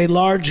is a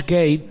large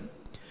gate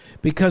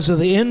because of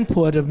the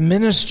input of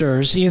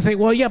ministers. And you think,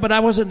 well, yeah, but I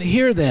wasn't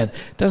here then.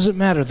 Doesn't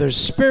matter. There's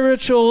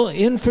spiritual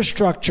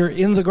infrastructure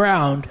in the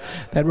ground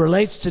that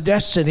relates to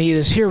destiny. It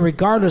is here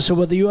regardless of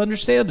whether you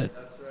understand it.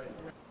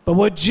 But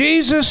what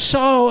Jesus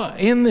saw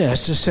in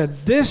this is said,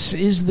 this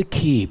is the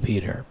key,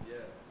 Peter.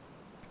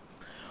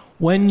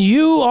 When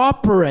you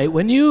operate,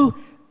 when you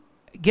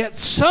get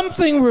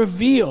something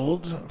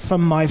revealed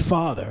from my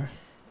Father,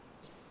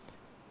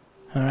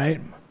 all right,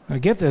 now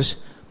get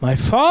this, my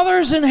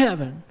Father's in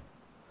heaven.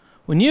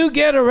 When you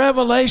get a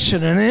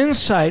revelation, an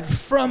insight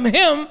from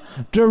Him,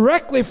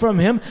 directly from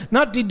Him,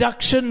 not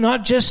deduction,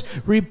 not just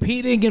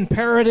repeating and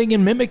parroting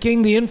and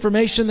mimicking the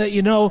information that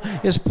you know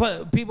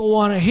people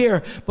want to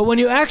hear, but when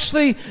you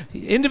actually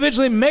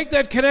individually make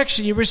that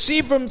connection, you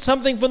receive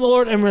something from the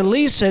Lord and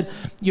release it,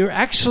 you're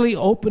actually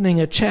opening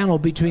a channel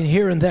between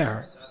here and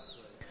there.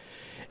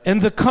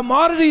 And the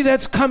commodity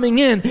that's coming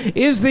in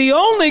is the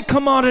only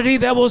commodity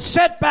that will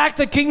set back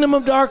the kingdom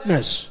of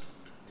darkness.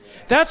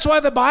 That's why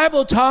the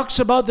Bible talks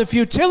about the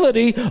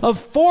futility of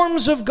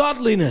forms of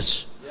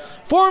godliness.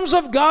 Forms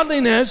of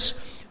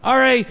godliness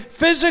are a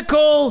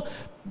physical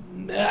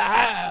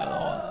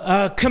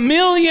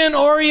chameleon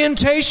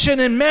orientation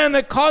in man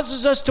that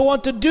causes us to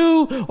want to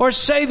do or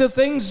say the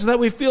things that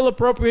we feel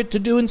appropriate to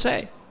do and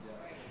say.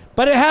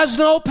 But it has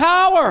no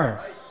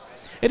power.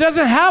 It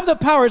doesn't have the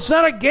power. It's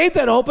not a gate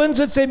that opens.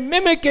 It's a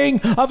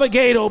mimicking of a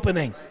gate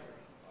opening.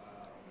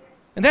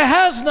 And that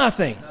has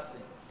nothing.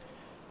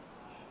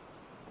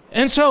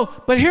 And so,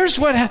 but here's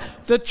what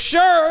the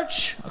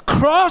church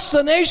across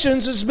the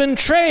nations has been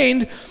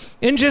trained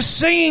in just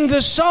singing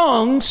the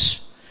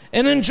songs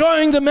and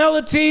enjoying the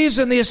melodies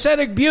and the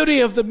aesthetic beauty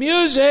of the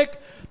music,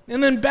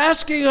 and then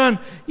basking on,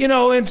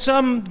 in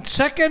some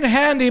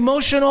second-hand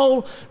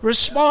emotional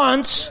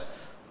response.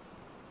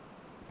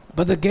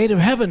 But the gate of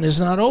heaven is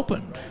not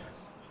opened.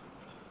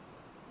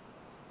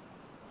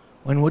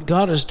 When what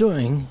God is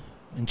doing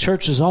in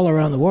churches all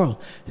around the world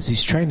is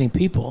He's training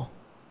people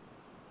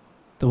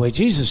the way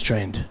Jesus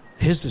trained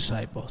His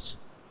disciples.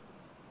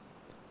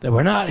 That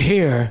we're not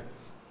here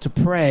to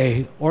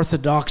pray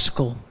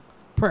orthodoxical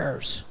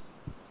prayers.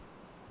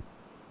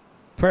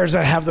 Prayers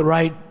that have the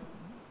right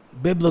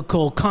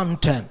biblical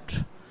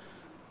content.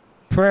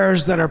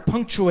 Prayers that are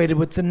punctuated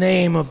with the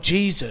name of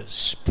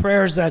Jesus.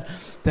 Prayers that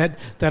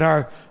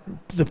are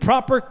the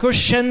proper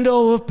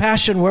crescendo of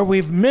passion, where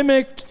we've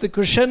mimicked the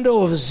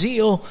crescendo of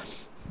zeal.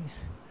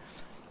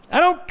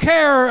 I don't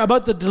care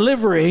about the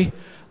delivery,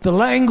 the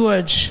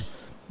language,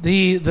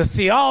 the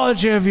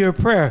theology of your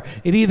prayer.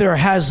 It either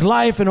has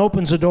life and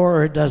opens a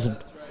door, or it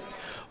doesn't.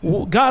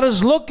 God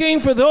is looking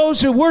for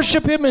those who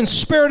worship Him in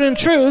spirit and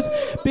truth,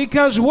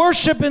 because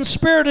worship in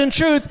spirit and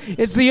truth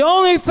is the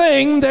only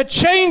thing that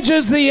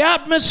changes the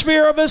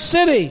atmosphere of a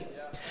city.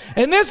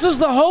 And this is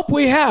the hope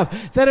we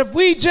have, that if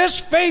we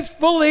just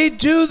faithfully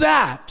do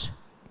that,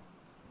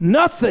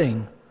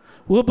 nothing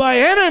will by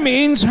any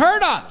means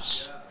hurt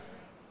us.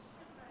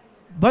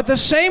 But the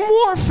same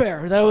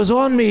warfare that was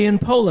on me in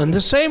Poland,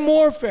 the same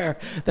warfare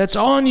that's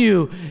on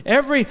you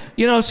every,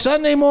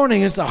 Sunday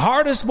morning is the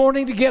hardest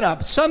morning to get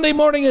up. Sunday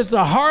morning is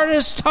the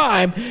hardest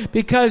time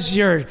because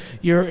you're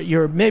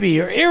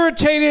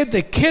irritated,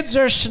 the kids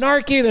are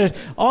snarky,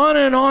 on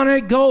and on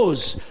it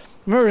goes.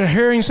 I remember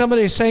hearing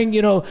somebody saying,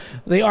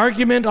 the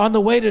argument on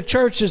the way to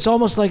church is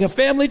almost like a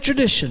family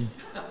tradition.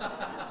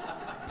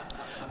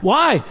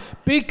 Why?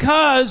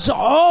 Because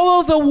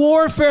all of the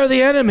warfare of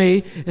the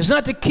enemy is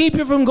not to keep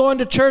you from going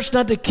to church,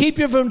 not to keep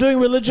you from doing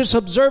religious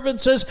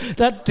observances,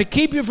 not to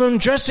keep you from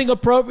dressing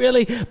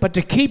appropriately, but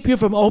to keep you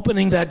from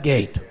opening that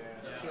gate.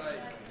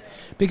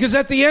 Because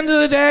at the end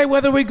of the day,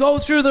 whether we go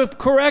through the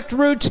correct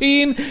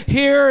routine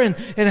here and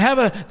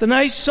have the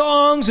nice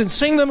songs and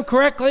sing them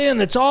correctly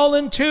and it's all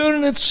in tune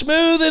and it's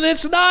smooth and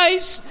it's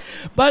nice,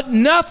 but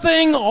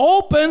nothing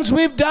opens,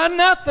 we've done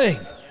nothing.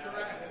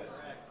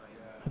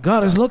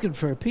 God is looking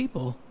for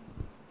people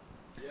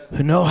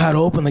who know how to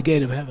open the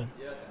gate of heaven.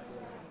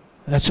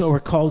 That's what we're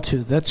called to.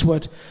 That's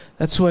the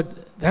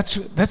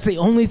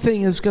only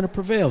thing that's going to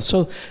prevail.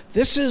 So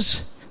this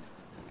is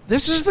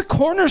the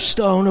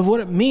cornerstone of what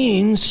it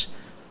means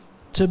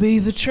to be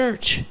the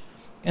church.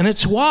 And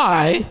it's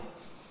why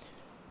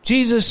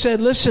Jesus said,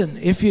 listen,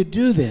 if you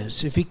do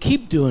this, if you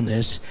keep doing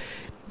this,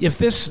 if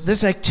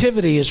this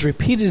activity is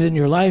repeated in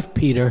your life,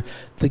 Peter,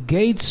 the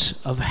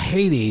gates of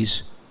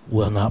Hades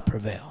will not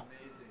prevail.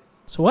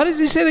 So why does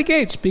he say the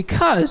gates?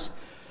 Because,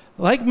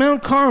 like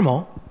Mount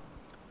Carmel,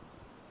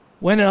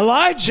 when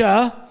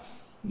Elijah,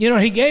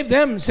 he gave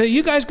them, said,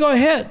 you guys go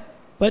ahead.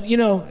 But,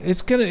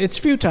 it's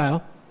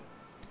futile.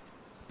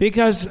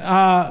 Because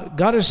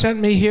God has sent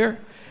me here,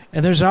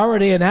 and there's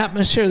already an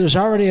atmosphere, there's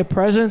already a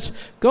presence.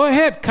 Go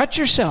ahead, cut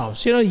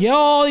yourselves. Yell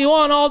all you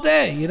want all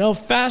day.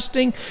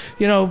 Fasting,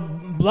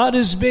 blood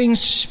is being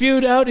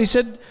spewed out. He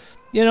said,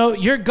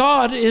 your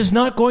God is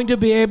not going to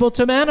be able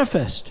to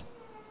manifest.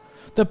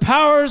 The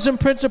powers and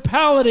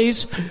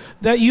principalities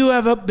that you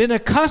have been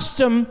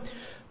accustomed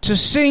to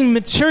seeing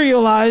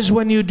materialize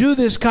when you do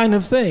this kind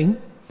of thing.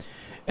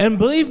 And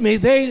believe me,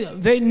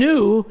 they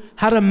knew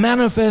how to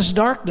manifest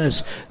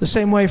darkness the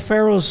same way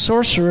Pharaoh's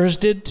sorcerers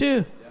did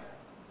too.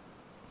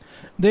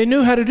 They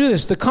knew how to do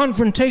this. The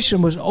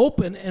confrontation was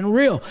open and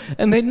real.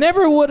 And they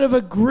never would have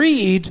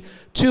agreed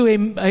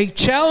to a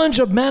challenge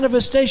of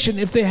manifestation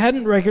if they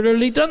hadn't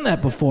regularly done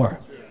that before.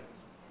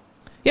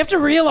 You have to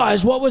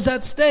realize what was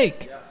at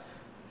stake.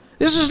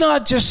 This is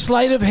not just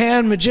sleight of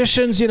hand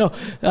magicians,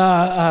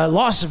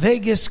 Las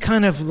Vegas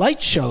kind of light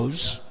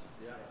shows.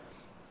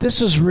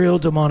 This is real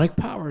demonic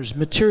powers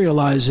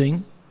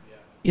materializing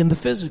in the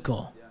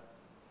physical.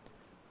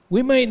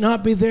 We may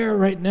not be there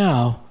right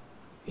now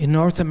in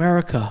North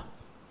America,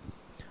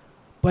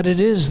 but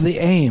it is the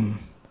aim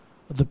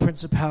of the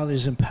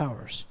principalities and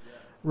powers.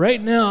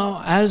 Right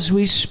now, as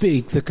we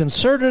speak, the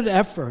concerted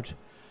effort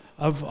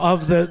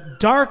of the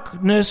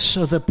darkness,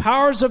 of the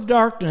powers of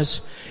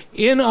darkness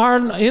in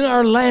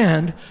our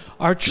land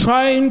are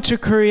trying to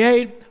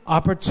create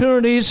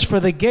opportunities for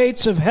the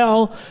gates of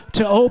hell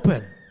to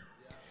open.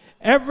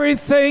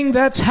 Everything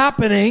that's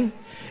happening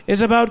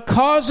is about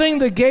causing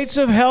the gates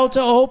of hell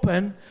to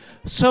open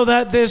so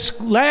that this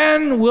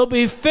land will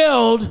be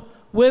filled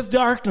with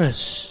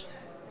darkness.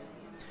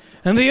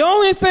 And the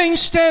only thing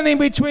standing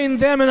between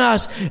them and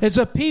us is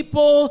a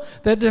people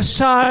that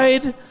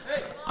decide,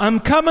 I'm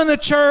coming to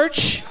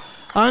church.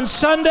 On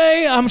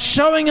Sunday, I'm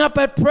showing up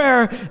at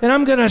prayer, and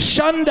I'm going to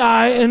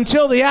shundai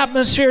until the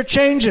atmosphere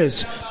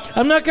changes.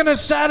 I'm not going to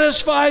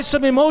satisfy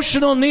some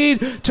emotional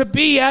need to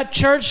be at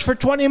church for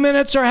 20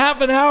 minutes or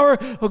half an hour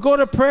or go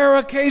to prayer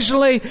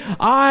occasionally.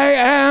 I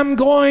am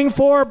going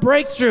for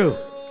breakthrough.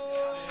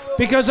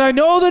 Because I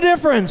know the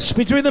difference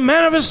between the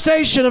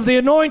manifestation of the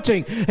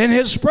anointing and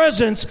His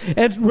presence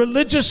and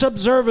religious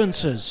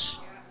observances.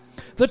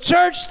 The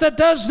church that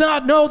does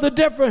not know the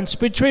difference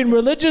between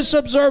religious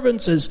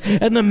observances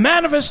and the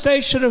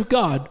manifestation of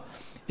God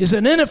is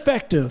an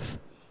ineffective,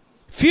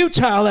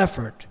 futile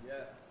effort,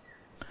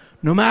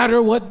 no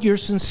matter what your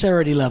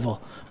sincerity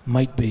level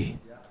might be.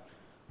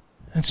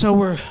 And so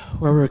we're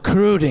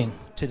recruiting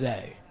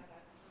today.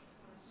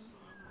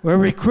 We're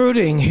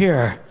recruiting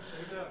here.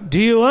 Do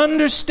you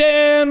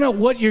understand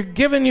what you're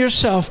giving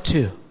yourself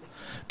to?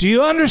 Do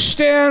you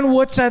understand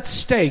what's at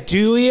stake?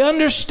 Do you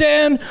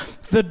understand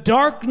the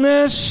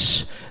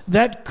darkness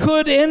that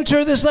could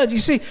enter this life? You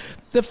see,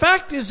 the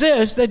fact is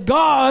this, that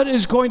God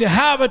is going to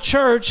have a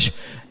church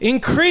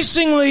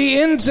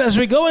increasingly, as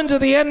we go into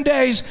the end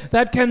days,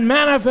 that can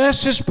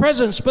manifest His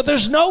presence. But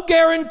there's no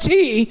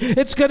guarantee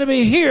it's going to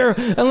be here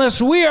unless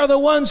we are the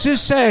ones who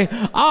say,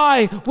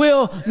 I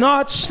will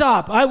not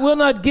stop. I will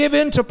not give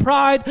in to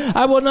pride.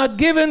 I will not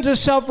give in to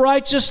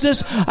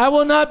self-righteousness. I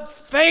will not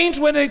faint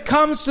when it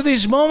comes to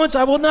these moments.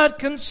 I will not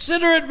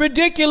consider it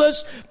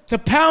ridiculous to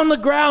pound the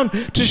ground,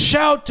 to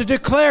shout, to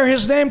declare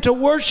His name, to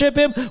worship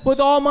Him with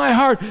all my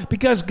heart.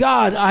 Because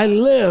God, I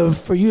live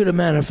for You to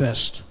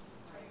manifest.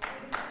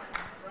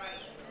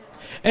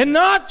 And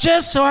not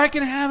just so I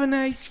can have a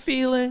nice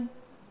feeling.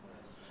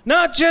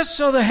 Not just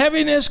so the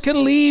heaviness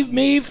can leave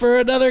me for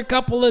another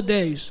couple of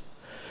days.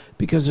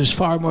 Because there's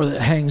far more that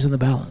hangs in the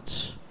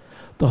balance.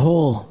 The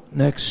whole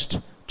next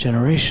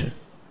generation.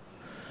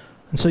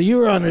 And so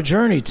you are on a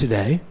journey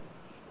today.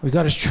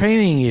 God is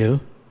training you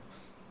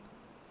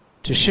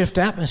to shift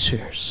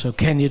atmospheres. So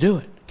can you do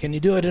it? Can you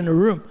do it in a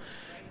room?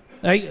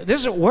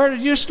 Where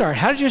did you start?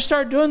 How did you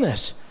start doing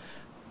this?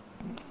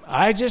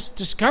 I just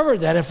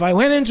discovered that if I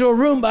went into a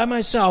room by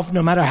myself,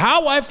 no matter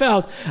how I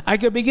felt, I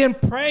could begin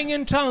praying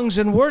in tongues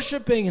and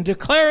worshiping and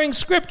declaring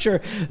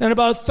Scripture. And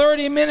about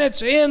 30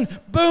 minutes in,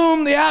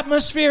 boom, the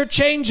atmosphere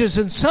changes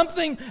and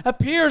something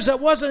appears that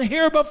wasn't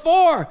here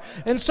before.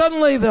 And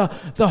suddenly the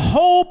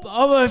hope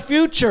of a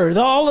future,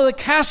 all of the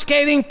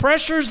cascading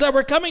pressures that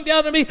were coming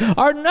down to me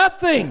are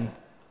nothing.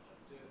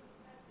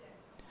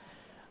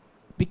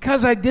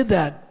 Because I did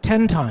that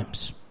 10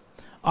 times.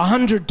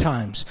 100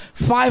 times,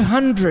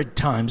 500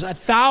 times,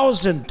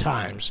 1,000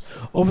 times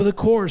over the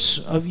course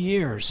of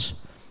years.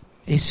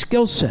 A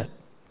skill set,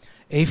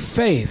 a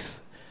faith,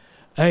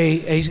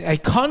 a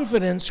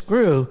confidence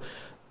grew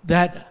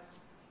that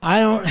I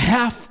don't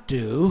have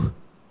to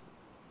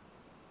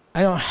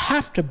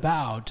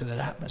bow to that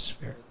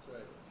atmosphere.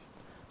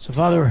 So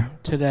Father,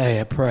 today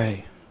I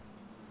pray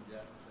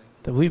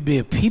that we'd be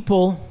a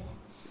people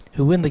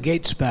who win the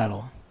gates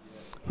battle,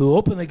 who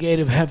open the gate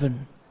of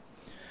heaven.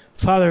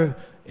 Father,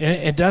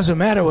 it doesn't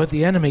matter what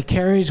the enemy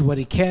carries, what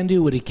he can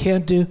do, what he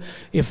can't do.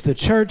 If the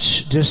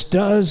church just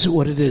does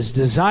what it is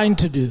designed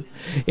to do,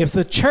 if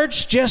the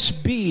church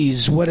just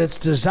bees what it's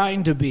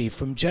designed to be,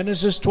 from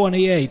Genesis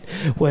 28,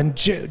 when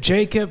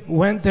Jacob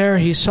went there,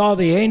 he saw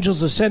the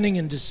angels ascending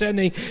and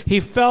descending.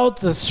 He felt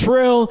the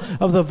thrill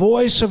of the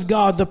voice of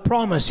God, the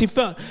promise. He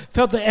felt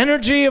the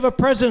energy of a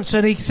presence,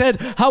 and he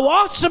said, how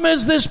awesome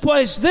is this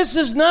place? This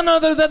is none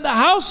other than the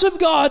house of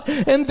God,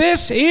 and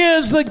this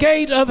is the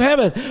gate of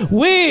heaven.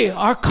 We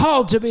are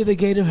called to be the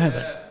gate of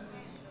heaven.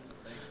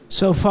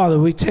 So, Father,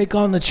 we take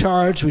on the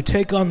charge, we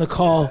take on the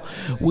call.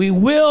 We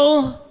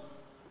will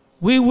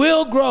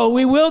grow,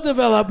 we will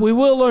develop, we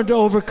will learn to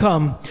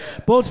overcome,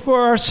 both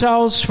for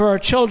ourselves, for our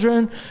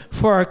children,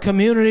 for our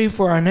community,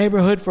 for our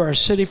neighborhood, for our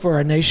city, for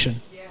our nation.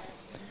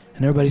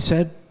 And everybody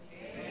said,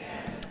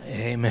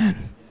 Amen. Amen.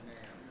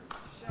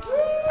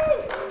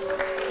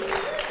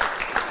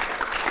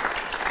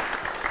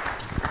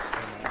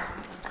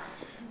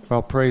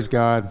 Well, praise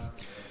God.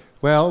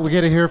 Well, we get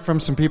to hear from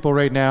some people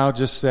right now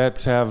just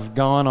that have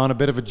gone on a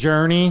bit of a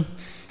journey,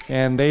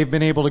 and they've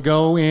been able to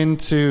go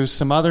into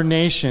some other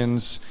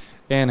nations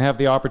and have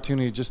the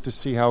opportunity just to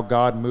see how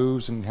God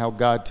moves and how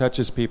God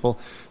touches people.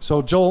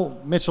 So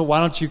Joel Mitchell, why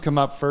don't you come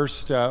up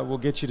first? We'll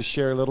get you to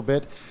share a little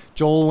bit.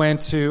 Joel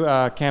went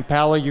to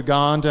Kampala,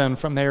 Uganda, and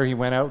from there he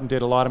went out and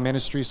did a lot of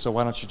ministry, so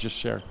why don't you just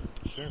share?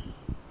 Sure.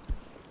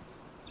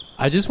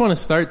 I just want to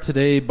start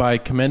today by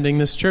commending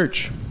this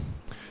church.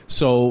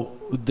 So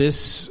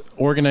this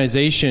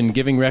organization,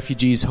 Giving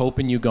Refugees Hope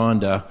in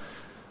Uganda,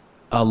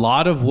 a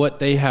lot of what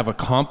they have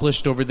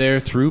accomplished over there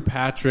through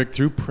Patrick,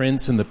 through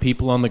Prince, and the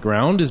people on the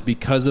ground is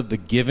because of the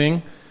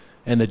giving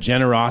and the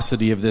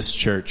generosity of this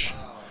church.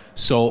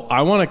 So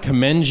I want to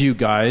commend you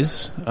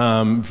guys.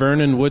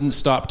 Vernon wouldn't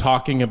stop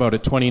talking about a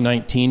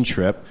 2019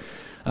 trip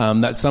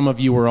that some of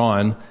you were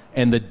on,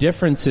 and the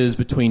differences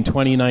between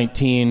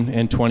 2019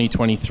 and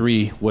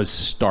 2023 was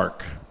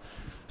stark.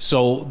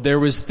 So there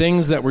was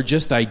things that were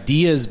just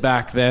ideas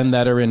back then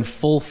that are in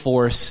full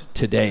force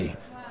today.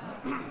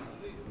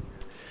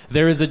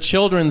 There is a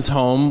children's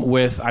home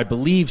with, I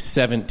believe,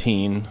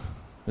 17.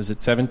 Is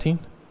it 17?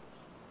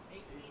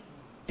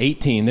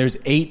 18. There's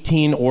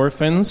 18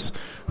 orphans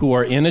who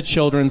are in a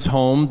children's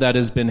home that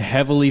has been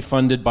heavily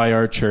funded by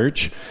our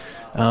church.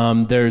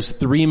 There's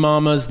 3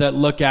 mamas that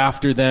look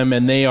after them,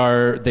 and they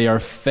are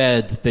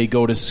fed. They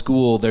go to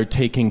school. They're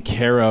taken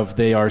care of.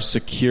 They are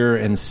secure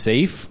and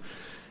safe.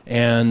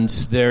 And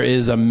there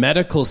is a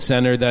medical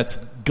center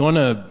that's going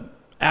to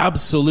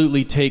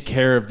absolutely take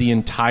care of the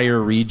entire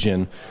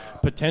region.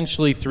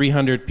 Potentially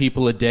 300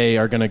 people a day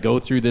are going to go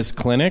through this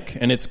clinic,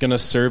 and it's going to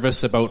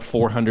service about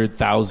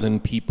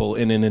 400,000 people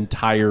in an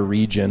entire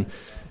region.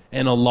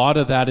 And a lot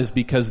of that is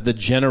because the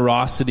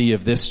generosity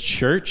of this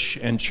church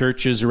and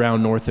churches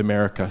around North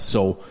America.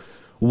 So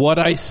what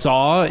I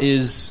saw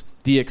is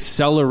the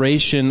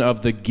acceleration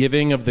of the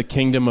giving of the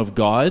kingdom of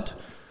God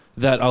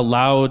that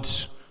allowed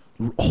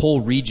whole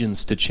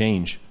regions to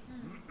change.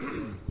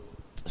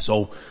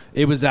 So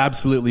it was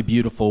absolutely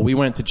beautiful. We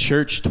went to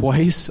church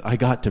twice. I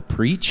got to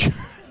preach,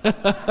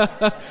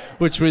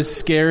 which was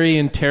scary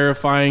and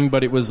terrifying,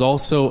 but it was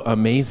also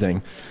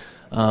amazing.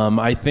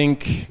 I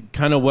think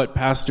kind of what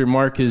Pastor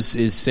Mark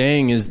is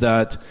saying is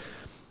that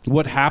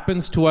what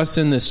happens to us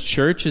in this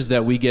church is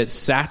that we get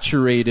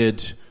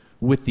saturated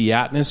with the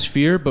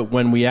atmosphere, but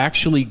when we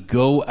actually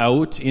go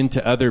out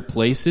into other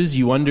places,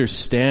 you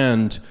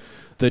understand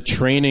the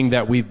training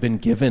that we've been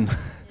given.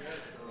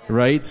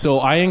 Right? So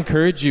I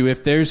encourage you,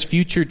 if there's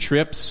future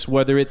trips,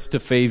 whether it's to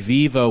Fe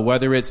Viva,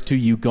 whether it's to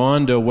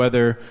Uganda,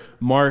 whether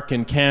Mark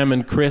and Cam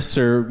and Chris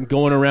are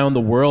going around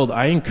the world,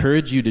 I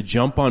encourage you to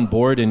jump on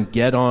board and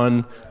get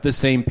on the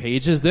same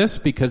page as this,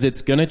 because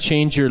it's going to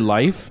change your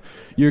life.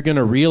 You're going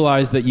to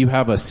realize that you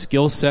have a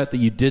skill set that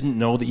you didn't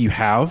know that you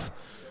have,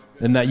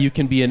 and that you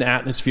can be an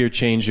atmosphere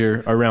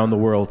changer around the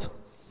world.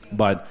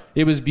 But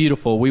it was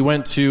beautiful. We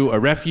went to a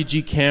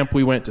refugee camp.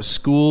 We went to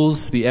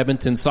schools. The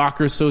Edmonton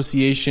Soccer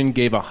Association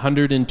gave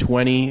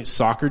 120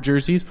 soccer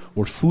jerseys,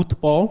 or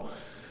football.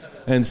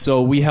 And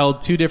so we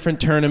held 2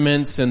 different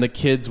tournaments, and the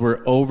kids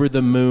were over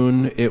the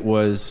moon. It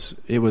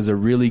was a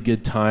really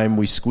good time.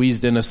 We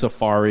squeezed in a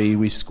safari.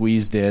 We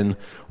squeezed in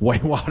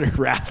whitewater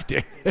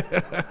rafting.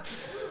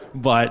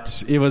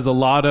 But it was a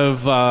lot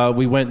of,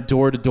 we went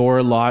door to door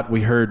a lot.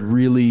 We heard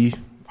really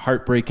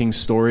heartbreaking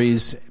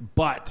stories.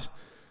 But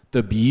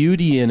the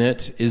beauty in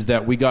it is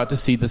that we got to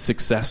see the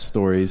success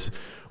stories.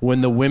 When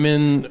the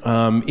women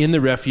in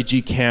the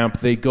refugee camp,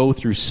 they go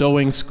through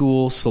sewing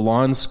school,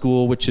 salon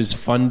school, which is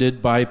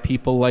funded by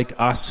people like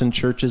us and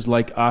churches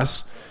like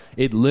us,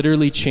 it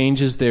literally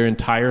changes their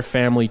entire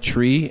family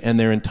tree and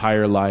their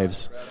entire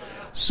lives.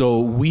 So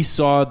we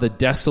saw the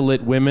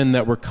desolate women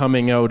that were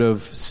coming out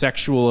of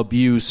sexual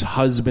abuse,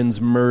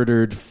 husbands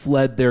murdered,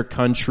 fled their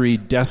country,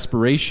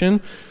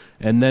 desperation.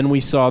 And then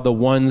we saw the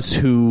ones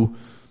who,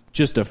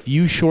 just a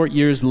few short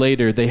years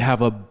later, they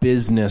have a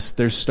business.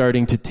 They're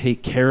starting to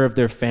take care of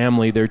their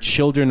family. Their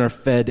children are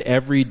fed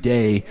every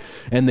day,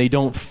 and they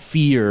don't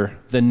fear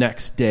the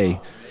next day.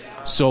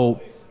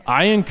 So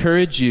I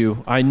encourage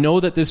you. I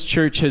know that this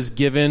church has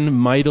given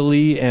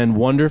mightily and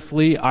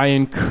wonderfully. I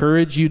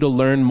encourage you to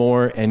learn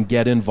more and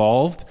get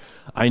involved.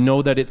 I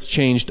know that it's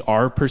changed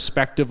our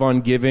perspective on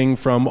giving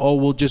from,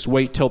 we'll just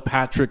wait till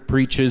Patrick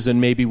preaches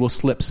and maybe we'll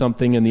slip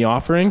something in the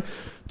offering,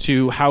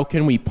 to how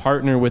can we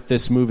partner with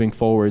this moving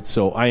forward.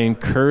 So I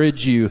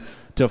encourage you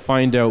to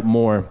find out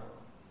more.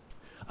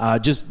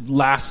 Just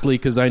lastly,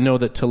 because I know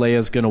that Talea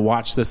is going to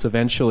watch this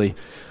eventually,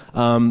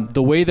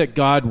 the way that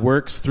God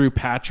works through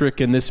Patrick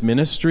in this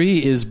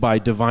ministry is by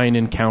divine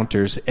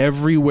encounters.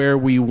 Everywhere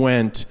we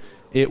went,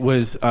 it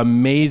was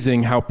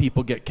amazing how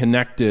people get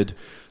connected.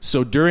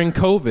 So during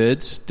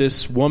COVID,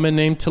 this woman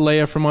named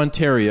Talea from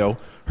Ontario,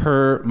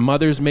 her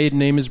mother's maiden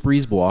name is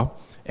Brisebois,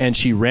 and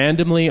she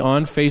randomly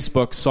on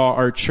Facebook saw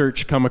our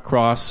church come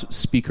across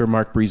speaker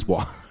Marc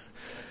Brisebois.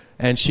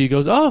 And she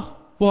goes, well,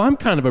 I'm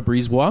kind of a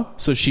Brisebois.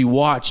 So she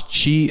watched.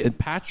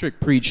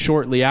 Patrick preached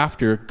shortly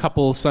after. A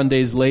couple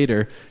Sundays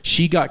later,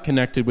 she got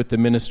connected with the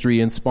ministry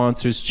and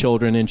sponsors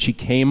children, and she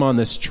came on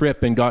this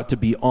trip and got to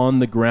be on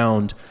the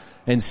ground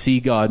and see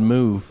God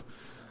move.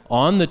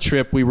 On the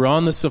trip, we were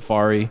on the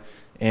safari,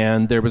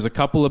 and there was a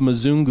couple of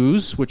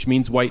Mzungus, which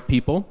means white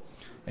people.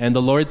 And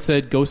the Lord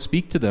said, go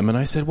speak to them. And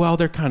I said, well,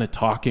 they're kind of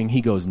talking.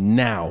 He goes,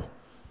 now.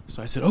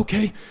 So I said,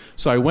 okay.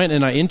 So I went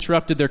and I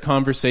interrupted their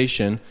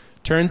conversation.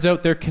 Turns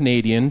out they're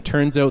Canadian.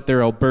 Turns out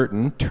they're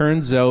Albertan.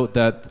 Turns out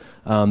that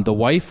the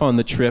wife on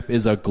the trip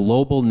is a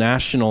global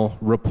national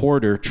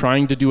reporter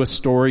trying to do a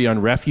story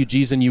on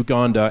refugees in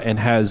Uganda and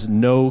has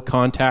no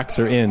contacts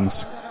or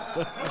ins.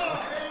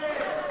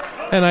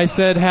 And I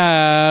said,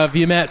 have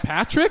you met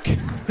Patrick?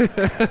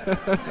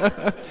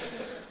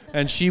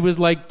 And she was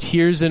like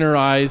tears in her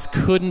eyes,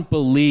 couldn't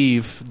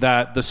believe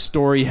that the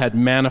story had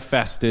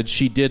manifested.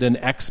 She did an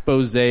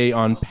expose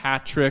on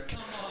Patrick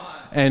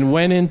and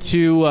went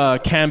into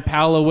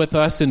Kampala with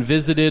us and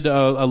visited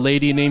a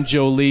lady named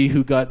Jolie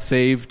who got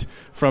saved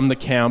from the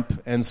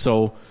camp. And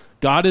so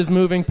God is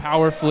moving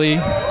powerfully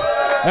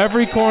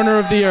every corner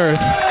of the earth.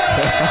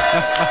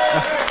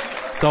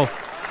 So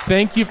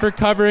thank you for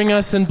covering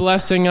us and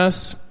blessing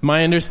us.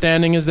 My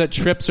understanding is that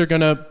trips are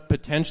going to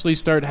potentially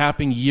start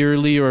happening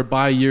yearly or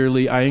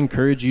bi-yearly. I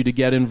encourage you to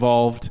get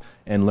involved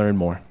and learn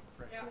more.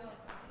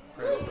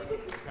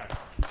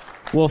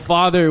 Well,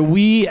 Father,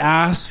 we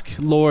ask,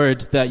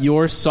 Lord, that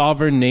your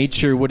sovereign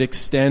nature would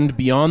extend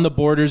beyond the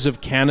borders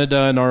of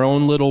Canada and our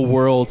own little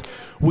world.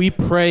 We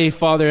pray,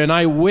 Father, and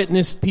I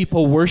witnessed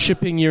people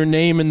worshiping your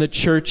name in the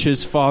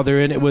churches, Father,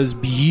 and it was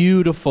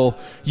beautiful.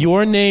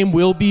 Your name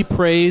will be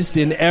praised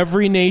in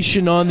every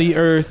nation on the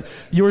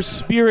earth. Your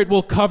spirit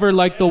will cover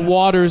like the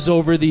waters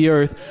over the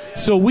earth.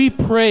 So we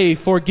pray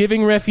for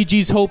Giving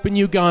Refugees Hope in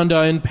Uganda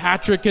and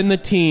Patrick and the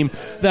team,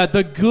 that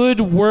the good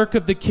work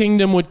of the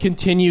kingdom would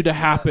continue to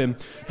happen,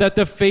 that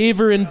the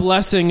favor and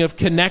blessing of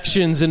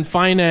connections and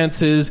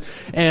finances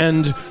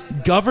and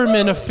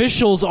government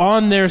officials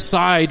on their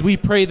side, we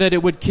pray that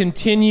it would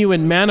continue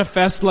and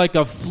manifest like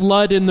a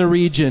flood in the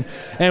region.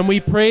 And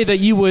we pray that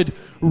you would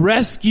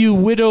rescue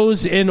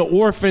widows and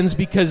orphans,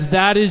 because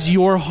that is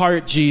your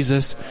heart,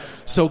 Jesus.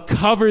 So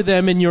cover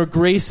them in your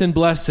grace and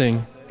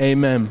blessing.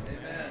 Amen.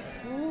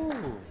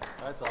 Ooh,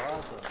 that's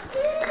awesome.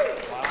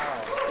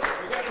 Wow.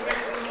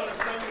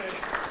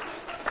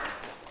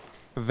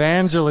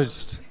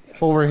 Evangelist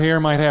over here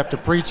might have to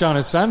preach on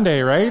a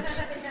Sunday,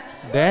 right?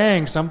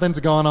 Dang,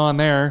 something's going on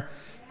there.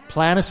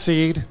 Plant a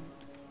seed,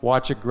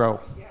 watch it grow.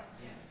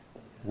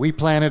 We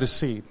planted a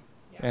seed,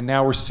 and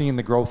now we're seeing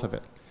the growth of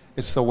it.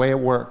 It's the way it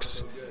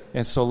works.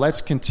 And so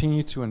let's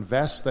continue to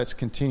invest. Let's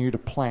continue to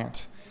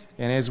plant.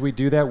 And as we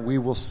do that, we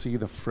will see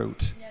the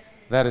fruit.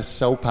 That is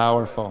so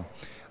powerful.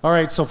 All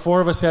right, so 4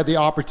 of us had the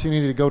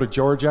opportunity to go to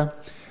Georgia.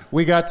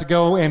 We got to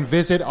go and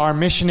visit our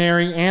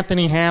missionary,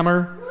 Anthony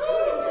Hammer,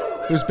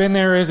 who's been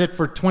there, is it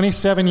for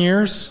 27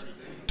 years,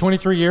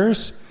 23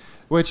 years,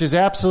 which is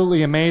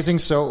absolutely amazing.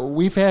 So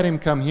we've had him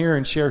come here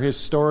and share his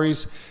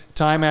stories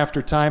time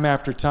after time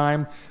after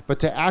time, but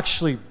to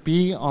actually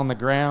be on the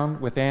ground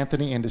with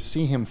Anthony and to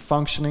see him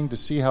functioning, to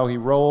see how he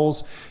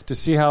rolls, to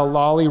see how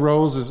Lolly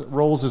rolls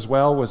as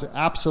well, was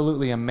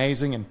absolutely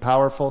amazing and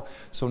powerful.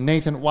 So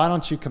Nathan, why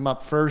don't you come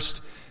up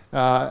first?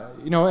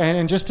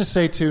 And just to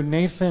say too,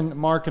 Nathan,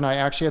 Mark, and I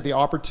actually had the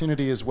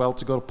opportunity as well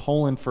to go to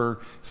Poland for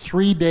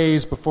 3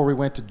 days before we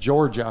went to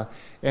Georgia.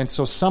 And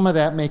so some of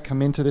that may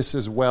come into this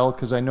as well,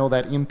 because I know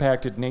that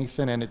impacted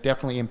Nathan, and it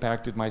definitely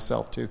impacted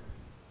myself too.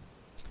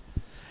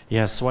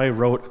 Yeah, so I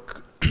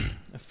wrote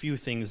a few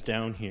things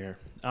down here.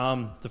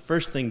 The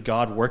first thing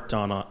God worked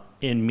on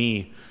in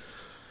me,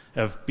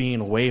 of being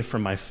away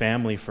from my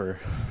family for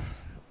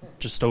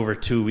just over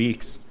 2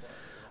 weeks.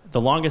 The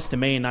longest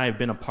May and I have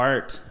been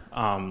apart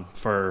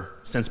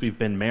since we've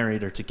been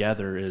married or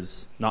together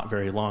is not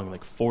very long,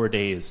 like 4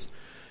 days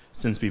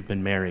since we've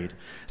been married.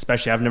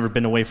 Especially, I've never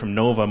been away from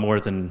Nova more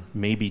than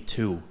maybe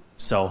 2.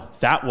 So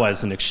that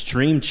was an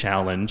extreme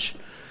challenge.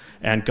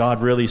 And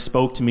God really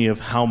spoke to me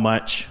of how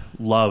much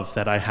love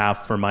that I have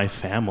for my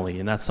family.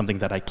 And that's something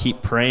that I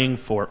keep praying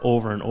for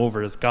over and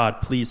over, is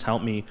God, please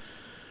help me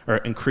or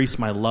increase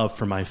my love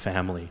for my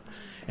family.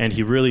 And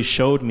he really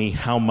showed me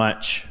how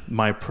much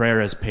my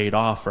prayer has paid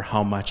off, for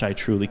how much I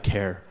truly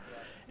care.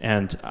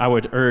 And I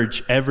would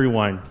urge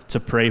everyone to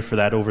pray for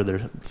that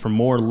for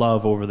more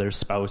love over their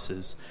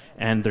spouses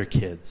and their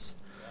kids.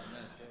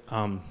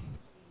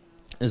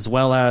 As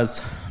well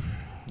as,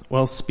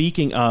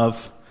 speaking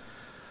of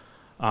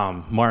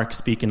Mark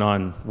speaking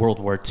on World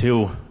War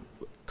II,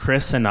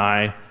 Chris and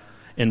I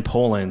in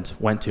Poland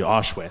went to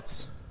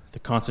Auschwitz, the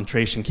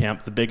concentration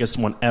camp, the biggest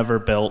one ever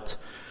built,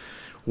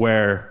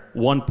 where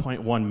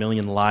 1.1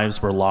 million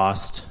lives were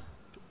lost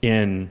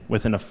within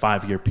a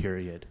 5-year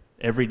period.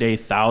 Every day,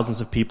 thousands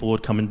of people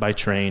would come in by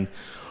train.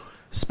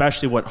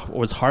 Especially what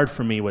was hard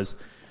for me was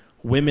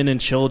women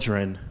and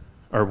children,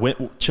 or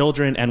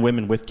children and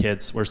women with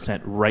kids, were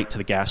sent right to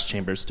the gas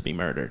chambers to be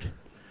murdered.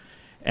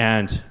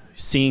 And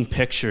seeing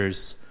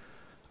pictures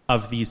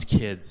of these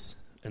kids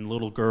and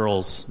little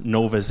girls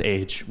Nova's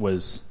age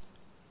was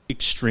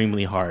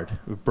extremely hard.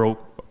 It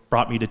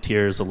brought me to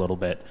tears a little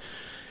bit.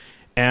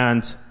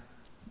 And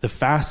the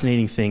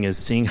fascinating thing is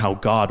seeing how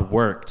God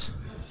worked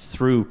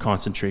through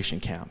concentration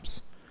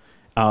camps.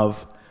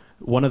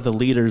 One of the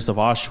leaders of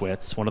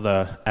Auschwitz, one of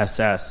the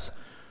SS,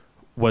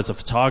 was a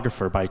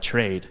photographer by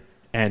trade,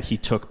 and he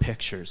took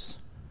pictures.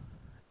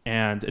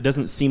 And it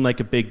doesn't seem like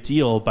a big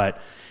deal,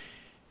 but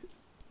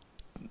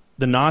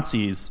the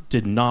Nazis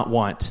did not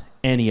want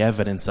any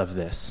evidence of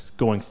this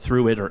going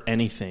through it or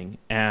anything.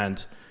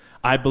 And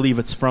I believe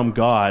it's from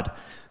God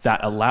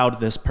that allowed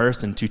this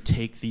person to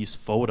take these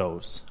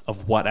photos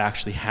of what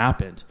actually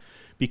happened.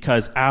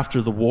 Because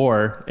after the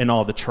war and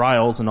all the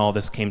trials and all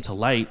this came to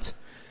light,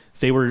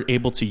 they were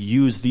able to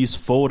use these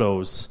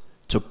photos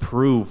to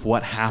prove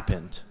what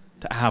happened,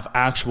 to have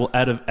actual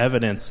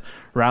evidence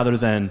rather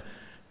than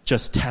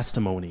just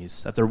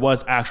testimonies, that there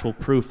was actual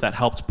proof that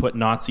helped put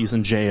Nazis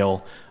in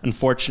jail.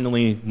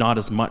 Unfortunately, not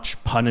as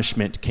much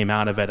punishment came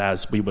out of it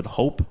as we would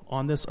hope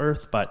on this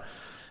earth, but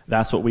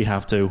that's what we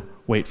have to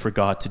wait for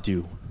God to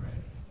do.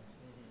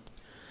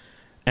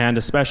 And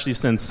especially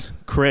since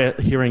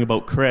hearing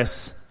about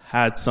Chris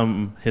had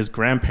his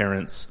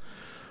grandparents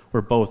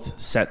were both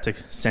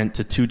sent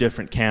to 2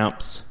 different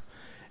camps,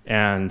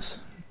 and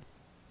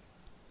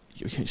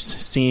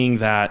seeing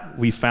that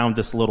we found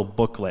this little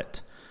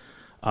booklet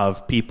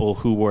of people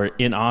who were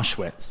in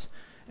Auschwitz,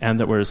 and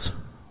there was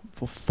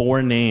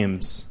 4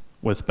 names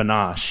with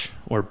Banash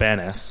or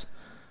Benes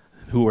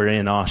who were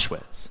in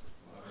Auschwitz.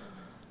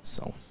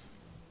 So,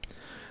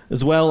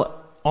 as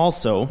well,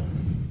 also,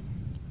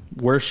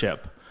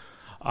 worship.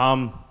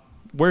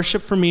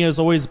 Worship for me has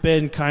always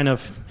been kind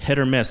of hit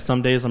or miss.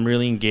 Some days I'm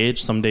really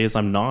engaged, some days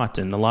I'm not,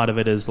 and a lot of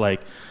it is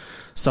like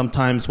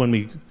sometimes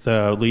when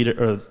the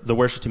leader or the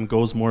worship team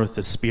goes more with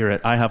the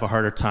Spirit, I have a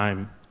harder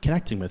time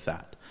connecting with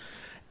that.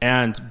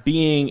 And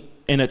being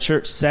in a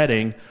church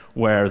setting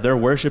where they're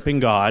worshiping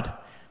God,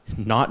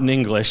 not in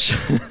English,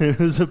 it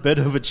was a bit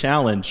of a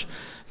challenge.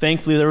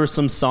 Thankfully, there were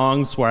some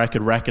songs where I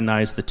could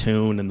recognize the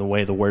tune and the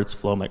way the words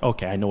flow. I'm like,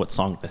 okay, I know what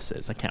song this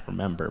is. I can't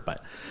remember,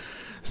 but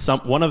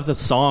one of the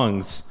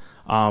songs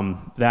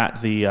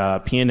that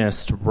the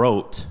pianist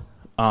wrote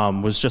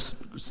was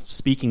just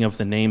speaking of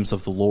the names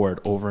of the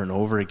Lord over and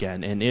over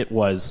again, and it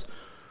was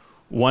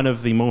one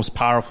of the most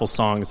powerful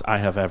songs I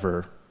have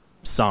ever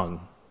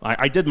sung.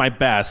 I did my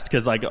best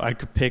because I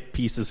could pick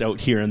pieces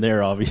out here and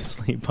there,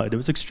 obviously, but it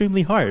was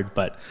extremely hard.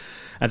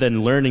 And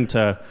then learning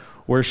to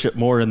worship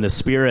more in the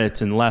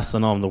Spirit and less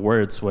on the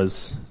words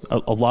was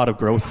a lot of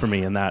growth for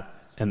me in that.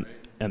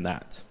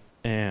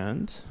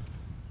 And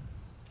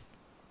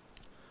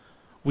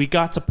we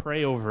got to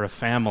pray over a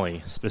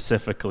family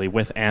specifically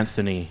with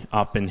Anthony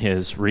up in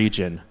his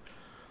region.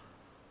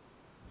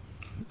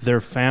 Their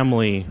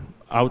family,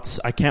 I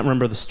can't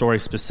remember the story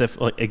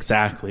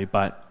exactly,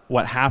 but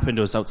what happened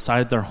was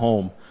outside their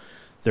home,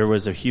 there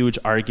was a huge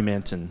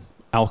argument, and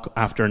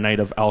after a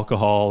night of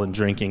alcohol and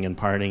drinking and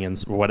partying and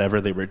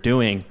whatever they were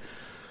doing,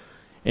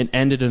 it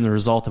ended in the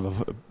result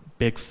of a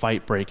big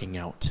fight breaking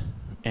out.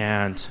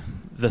 And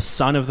the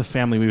son of the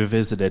family we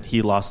visited,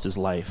 he lost his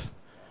life.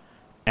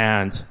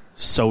 And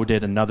so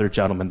did another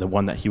gentleman, the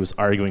one that he was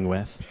arguing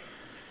with.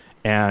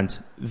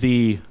 And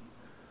the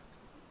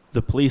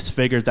police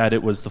figured that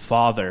it was the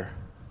father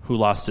who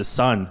lost his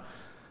son,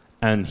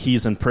 and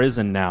he's in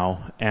prison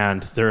now,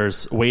 and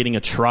there's waiting a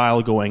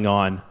trial going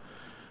on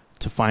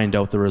to find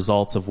out the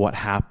results of what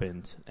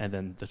happened, and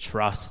then the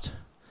trust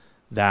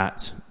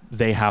that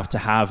they have to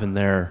have in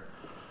their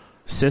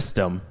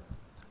system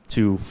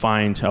to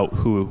find out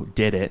who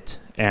did it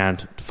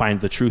and find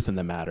the truth in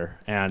the matter.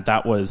 And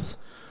that was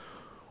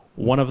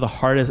one of the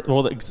hardest,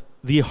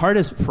 the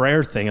hardest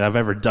prayer thing I've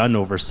ever done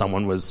over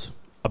someone was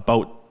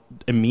about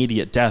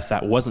immediate death.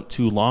 That wasn't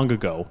too long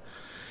ago.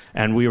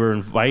 And we were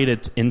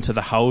invited into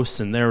the house,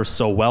 and they were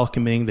so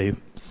welcoming. They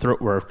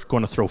were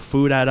going to throw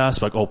food at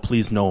us. Like, oh,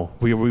 please no.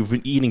 We've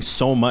been eating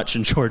so much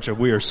in Georgia.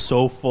 We are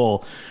so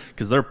full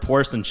because their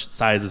portion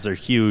sizes are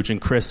huge. And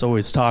Chris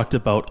always talked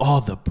about, oh,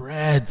 the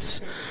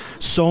breads.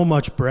 So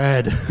much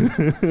bread.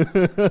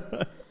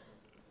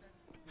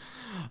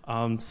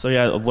 So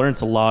yeah, I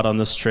learned a lot on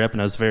this trip,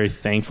 and I was very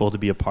thankful to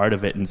be a part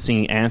of it. And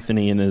seeing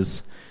Anthony in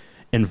his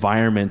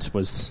environment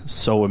was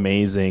so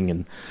amazing.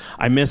 And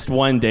I missed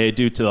one day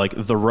due to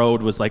the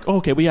road was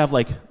okay, we have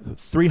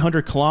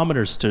 300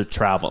 kilometers to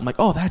travel. I'm like,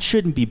 oh, that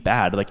shouldn't be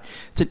bad.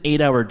 It's an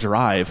 8-hour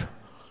drive.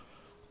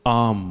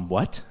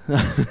 What?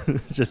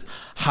 Just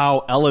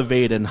how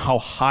elevated and how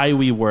high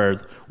we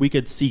were. We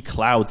could see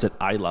clouds at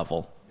eye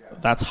level.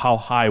 That's how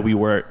high we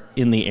were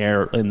in the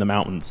air, in the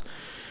mountains.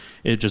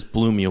 It just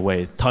blew me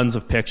away. Tons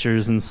of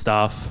pictures and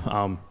stuff.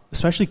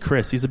 Especially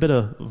Chris. He's a bit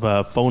of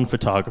a phone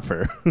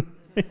photographer.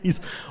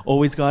 He's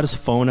always got his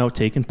phone out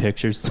taking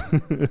pictures.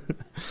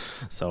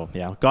 So,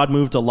 yeah, God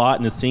moved a lot,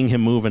 and seeing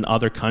him move in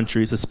other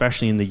countries,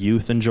 especially in the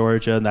youth in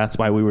Georgia, and that's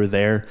why we were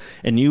there.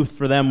 And youth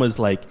for them was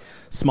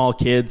small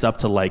kids up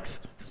to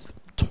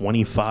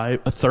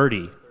 25,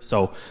 30.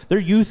 So their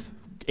youth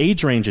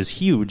age range is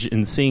huge,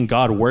 and seeing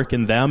God work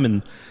in them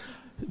and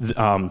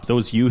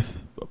those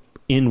youth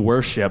in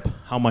worship,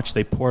 how much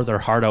they pour their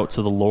heart out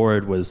to the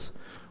Lord was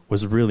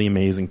really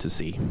amazing to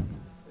see.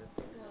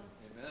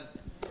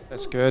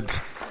 That's good.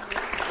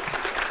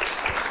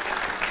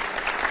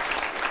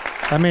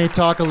 I may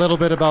talk a little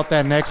bit about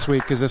that next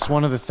week because it's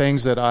one of the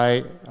things that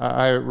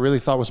I really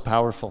thought was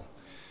powerful,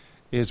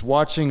 is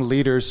watching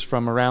leaders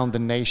from around the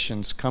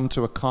nations come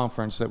to a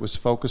conference that was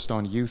focused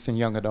on youth and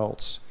young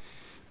adults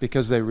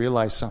because they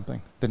realized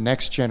something. The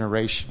next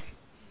generation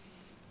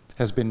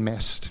has been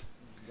missed,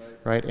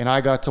 right? And I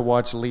got to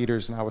watch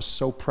leaders, and I was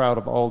so proud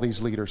of all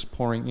these leaders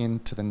pouring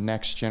into the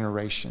next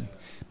generation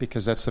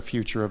because that's the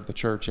future of the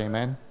church,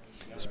 amen?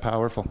 It's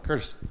powerful.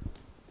 Curtis.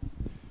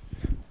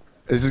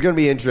 This is going to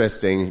be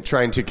interesting,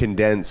 trying to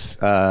condense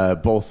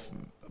both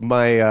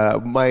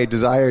my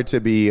desire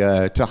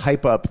to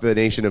hype up the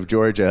nation of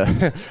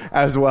Georgia,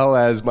 as well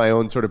as my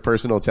own sort of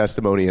personal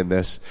testimony in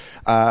this.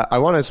 I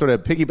want to sort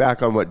of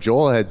piggyback on what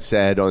Joel had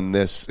said on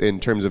this in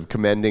terms of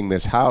commending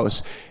this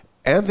house.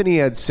 Anthony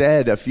had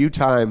said a few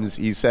times,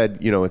 he said,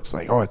 it's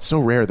it's so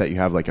rare that you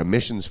have a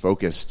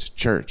missions-focused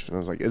church. And I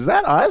was like, is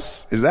that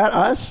us? Is that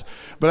us?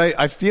 But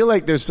I feel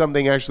like there's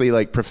something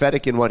actually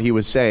prophetic in what he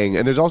was saying.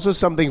 And there's also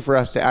something for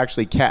us to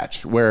actually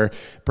catch where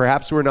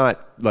perhaps we're not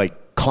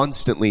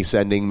constantly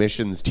sending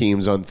missions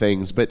teams on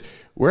things, but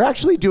we're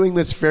actually doing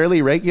this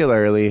fairly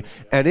regularly,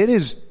 and it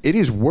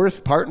is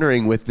worth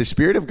partnering with the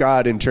Spirit of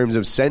God in terms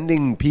of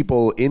sending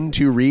people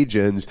into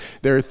regions.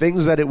 There are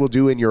things that it will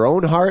do in your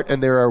own heart,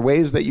 and there are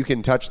ways that you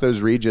can touch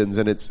those regions,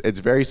 and it's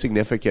very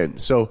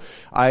significant. So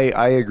I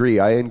agree.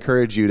 I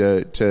encourage you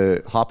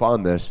to hop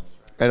on this.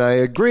 And I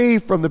agree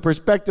from the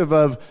perspective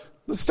of,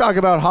 let's talk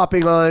about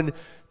hopping on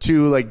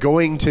to like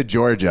going to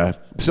Georgia.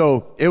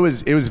 So it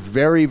was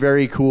very,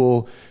 very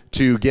cool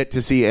to get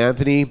to see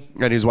Anthony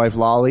and his wife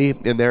Lolly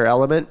in their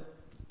element.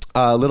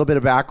 A little bit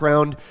of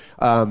background.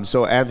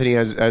 So Anthony,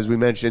 as we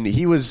mentioned,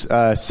 he was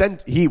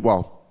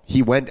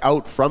he went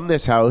out from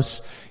this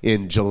house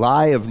in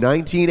July of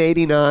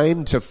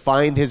 1989 to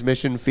find his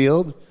mission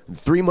field.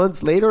 3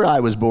 months later, I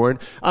was born.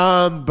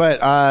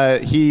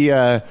 But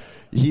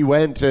he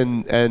went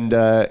and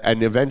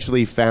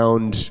eventually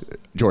found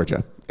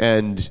Georgia.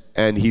 And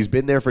he's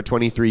been there for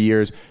 23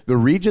 years. The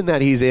region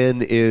that he's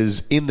in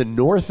is in the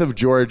north of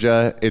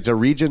Georgia. It's a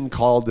region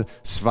called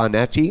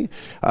Svaneti.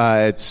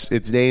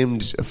 It's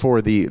named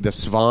for the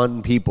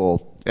Svan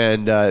people,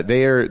 and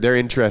they're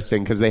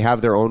interesting because they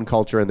have their own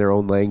culture and their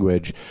own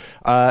language.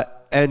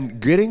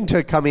 And getting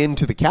to come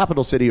into the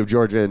capital city of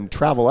Georgia and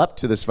travel up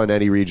to the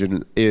Svaneti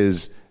region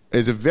is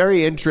a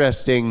very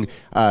interesting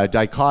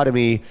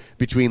dichotomy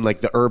between like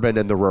the urban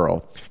and the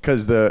rural.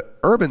 Because the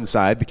urban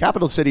side, the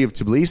capital city of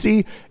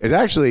Tbilisi, is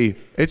actually,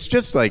 it's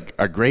just like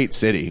a great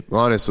city,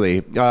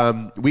 honestly.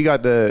 We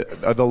got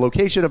the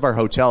location of our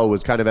hotel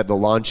was kind of at the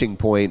launching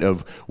point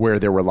of where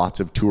there were lots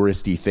of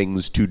touristy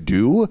things to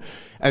do.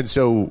 And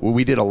so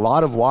we did a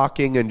lot of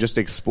walking and just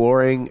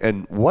exploring,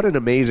 and what an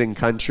amazing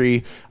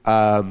country.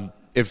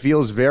 It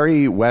feels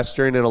very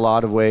Western in a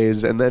lot of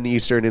ways, and then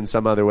Eastern in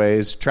some other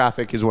ways.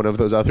 Traffic is one of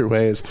those other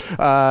ways.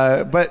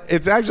 But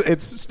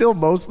it's still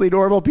mostly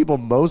normal. People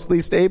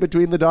mostly stay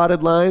between the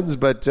dotted lines,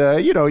 but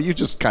you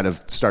just kind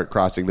of start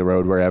crossing the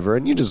road wherever,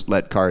 and you just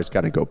let cars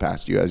kind of go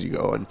past you as you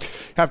go, and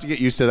have to get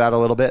used to that a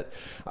little bit.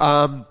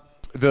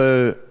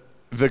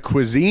 The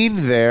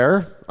cuisine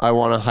there, I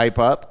want to hype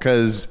up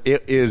because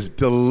it is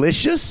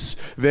delicious.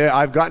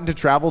 I've gotten to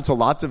travel to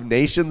lots of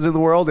nations in the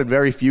world, and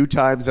very few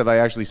times have I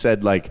actually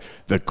said like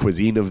the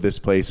cuisine of this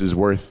place is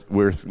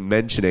worth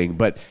mentioning.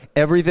 But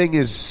everything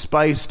is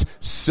spiced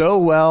so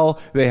well.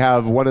 They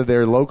have one of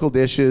their local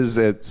dishes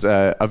that's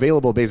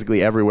available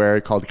basically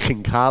everywhere called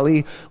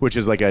khinkali, which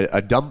is like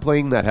a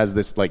dumpling that has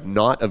this like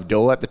knot of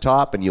dough at the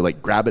top, and you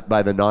like grab it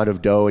by the knot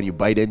of dough and you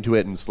bite into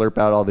it and slurp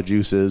out all the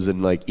juices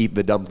and like eat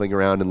the dumpling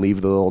around and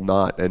leave the little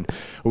knot. And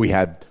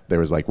there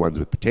was like ones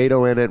with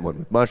potato in it, one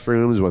with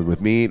mushrooms, one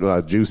with meat,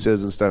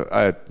 juices and stuff.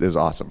 It was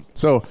awesome.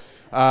 So,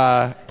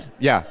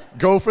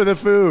 go for the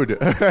food.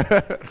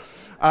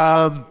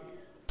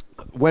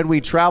 When we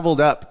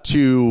traveled up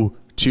to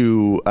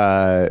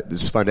the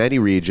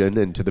Svaneti region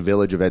and to the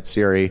village of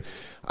Etsiri,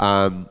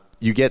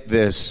 you get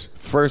this,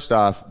 first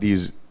off,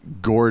 these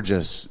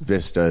gorgeous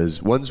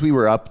vistas. Once we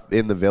were up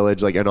in the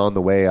village, like, and on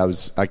the way,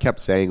 I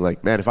kept saying,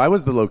 like, man, if I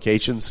was the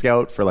location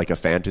scout for like a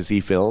fantasy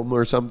film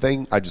or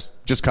something, I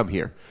just come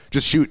here,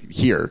 just shoot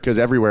here, because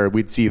everywhere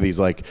we'd see these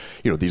like,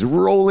 these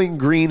rolling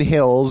green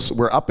hills.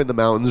 We're up in the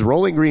mountains,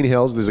 rolling green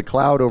hills. There's a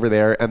cloud over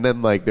there, and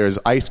then like there's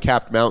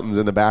ice-capped mountains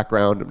in the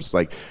background. I'm just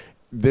like,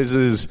 this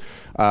is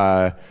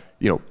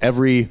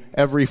every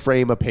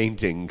frame a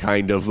painting,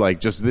 kind of like,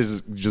 just this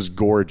is just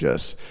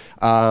gorgeous.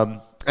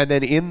 And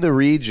then in the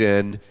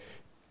region,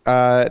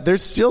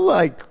 there's still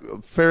like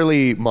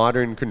fairly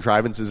modern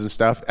contrivances and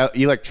stuff.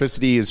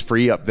 Electricity is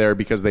free up there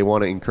because they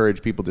want to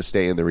encourage people to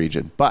stay in the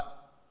region. But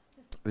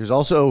there's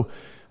also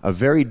a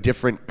very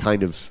different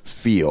kind of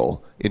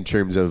feel in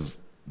terms of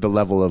the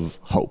level of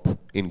hope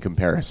in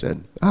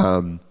comparison.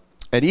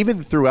 And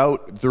even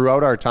throughout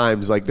our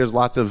times, like there's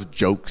lots of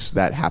jokes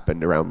that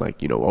happened around like,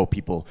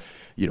 people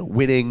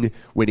winning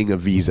a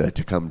visa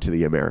to come to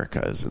the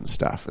Americas and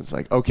stuff. It's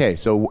like, okay,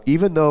 so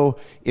even though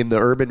in the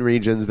urban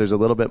regions there's a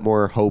little bit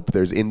more hope,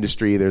 there's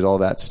industry, there's all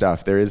that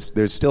stuff,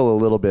 there's still a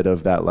little bit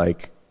of that,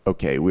 like,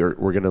 okay, we're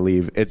going to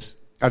leave.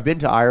 I've been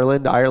to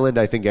Ireland. Ireland,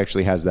 I think,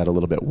 actually has that a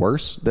little bit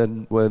worse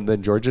than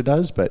Georgia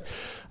does. But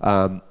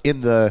in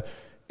the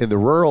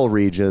rural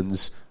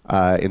regions,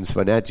 in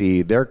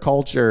Svaneti, their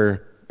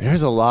culture,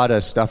 there's a lot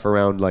of stuff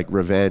around like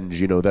revenge.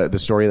 The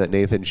story that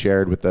Nathan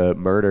shared with the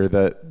murder.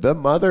 The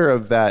mother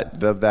of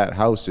that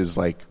house is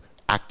like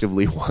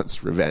actively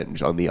wants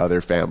revenge on the other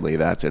family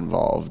that's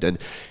involved.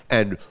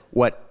 And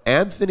what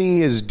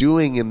Anthony is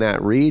doing in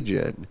that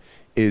region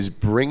is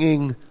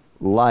bringing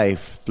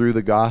life through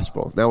the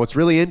gospel. Now, what's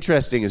really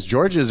interesting is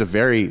Georgia is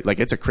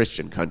it's a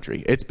Christian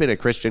country. It's been a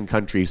Christian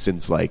country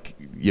since like,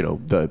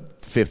 the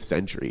 5th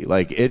century.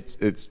 Like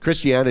it's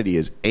Christianity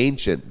is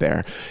ancient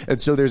there.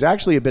 And so there's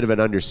actually a bit of an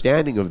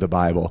understanding of the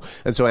Bible.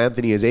 And so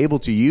Anthony is able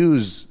to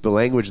use the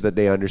language that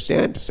they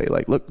understand to say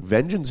like, look,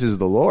 vengeance is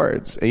the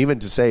Lord's. And even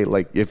to say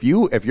like, if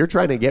you're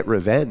trying to get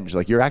revenge,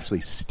 like you're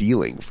actually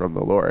stealing from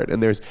the Lord.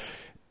 And there's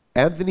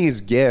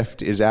Anthony's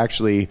gift is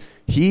actually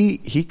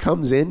he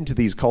comes into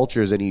these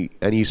cultures and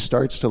he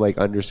starts to like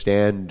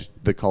understand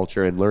the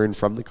culture and learn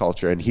from the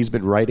culture, and he's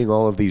been writing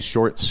all of these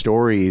short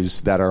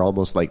stories that are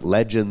almost like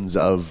legends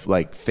of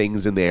like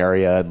things in the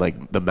area and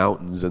like the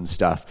mountains and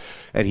stuff.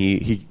 And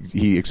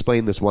he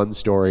explained this one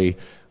story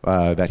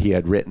that he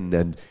had written,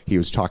 and he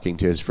was talking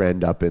to his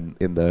friend up in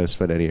the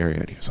Svaneti area,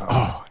 and he was like,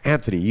 "Oh,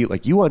 Anthony,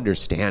 you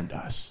understand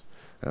us."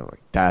 And I'm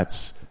like,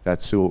 that's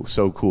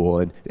so cool.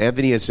 And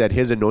Anthony has said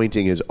his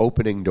anointing is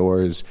opening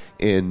doors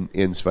in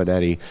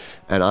Svaneti.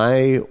 And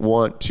I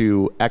want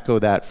to echo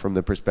that from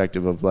the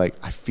perspective of like,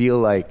 I feel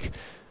like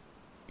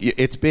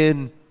it's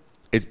been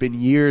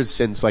years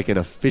since like an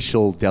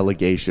official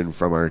delegation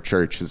from our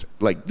church is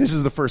like, this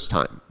is the first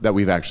time that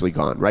we've actually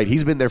gone, right?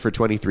 He's been there for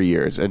 23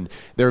 years, and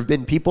there have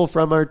been people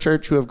from our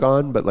church who have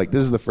gone, but like,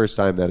 this is the first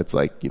time that it's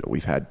like,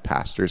 we've had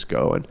pastors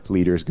go and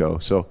leaders go.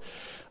 So,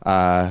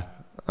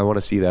 I want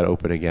to see that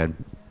open again.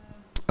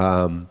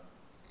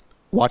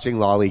 Watching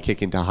Lolly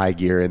kick into high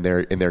gear in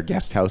their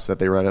guest house that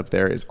they run up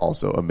there is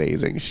also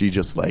amazing. She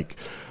just like,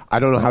 I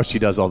don't know how she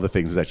does all the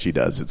things that she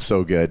does. It's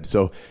so good.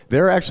 So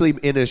they're actually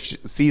in a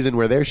season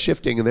where they're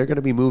shifting and they're going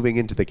to be moving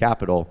into the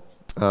capital.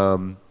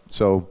 But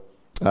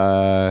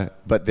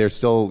they're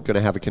still going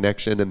to have a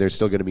connection, and there's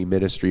still going to be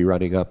ministry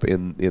running up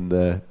in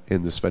the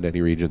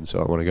Svaneti region.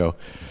 So I want to go.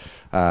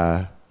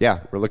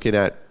 We're looking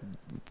at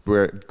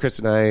where Chris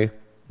and I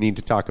need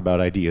to talk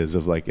about ideas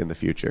of like in the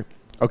future.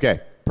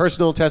 Okay,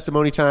 personal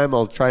testimony time.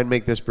 I'll try and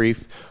make this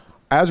brief.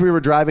 As we were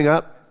driving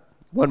up,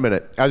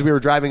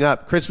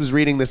 Chris was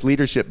reading this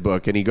leadership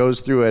book, and he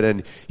goes through it,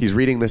 and he's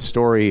reading this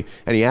story,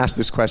 and he asked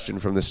this question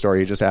from the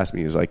story. He just asked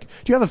me, he's like,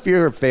 "Do you have a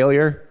fear of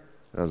failure?"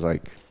 I was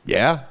like,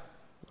 "Yeah."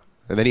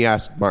 And then he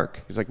asked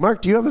Mark. He's like,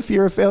 "Mark, do you have a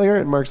fear of failure?"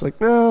 And Mark's like,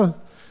 "No,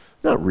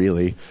 not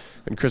really."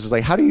 And Chris was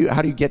like, how do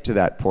you get to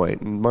that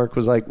point? And Mark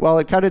was like, "Well,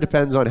 it kind of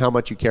depends on how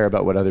much you care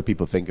about what other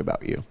people think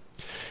about you."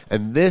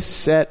 And this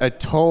set a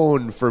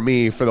tone for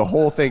me for the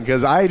whole thing,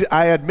 because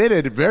I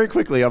admitted very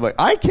quickly, I'm like,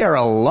 I care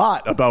a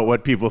lot about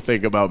what people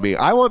think about me.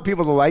 I want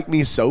people to like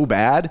me so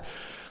bad.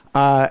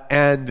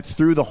 And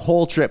through the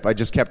whole trip, I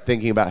just kept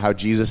thinking about how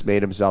Jesus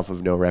made himself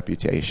of no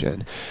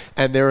reputation.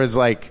 And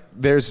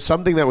there's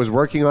something that was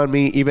working on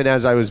me, even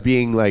as I was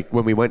being like,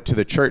 when we went to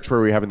the church where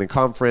we were having the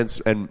conference,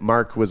 and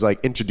Mark was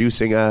like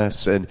introducing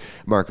us, and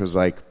Mark was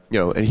like,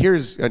 and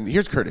here's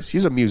Curtis.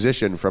 He's a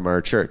musician from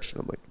our church.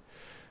 And I'm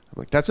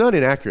like, that's not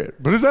inaccurate,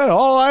 but is that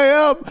all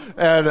I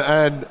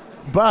am?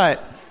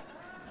 But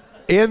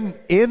in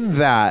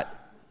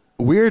that,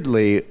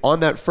 weirdly, on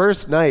that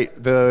first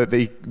night,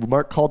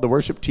 Mark called the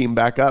worship team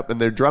back up,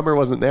 and their drummer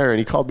wasn't there, and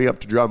he called me up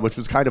to drum, which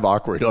was kind of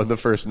awkward on the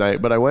first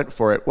night, but I went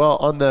for it. Well,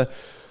 on the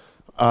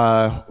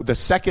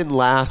second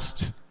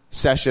last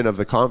session of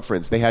the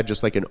conference, they had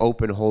just like an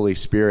open Holy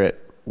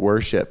Spirit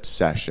worship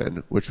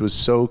session, which was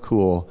so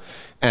cool.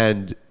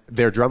 And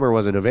their drummer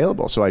wasn't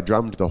available, so I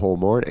drummed the whole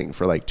morning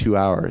for like 2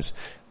 hours.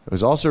 It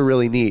was also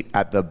really neat.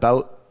 At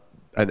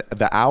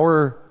the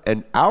hour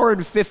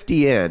and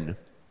 50 in,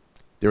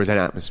 there was an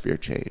atmosphere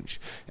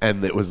change,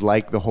 and it was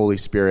like the Holy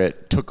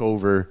Spirit took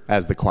over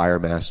as the choir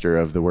master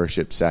of the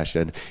worship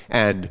session.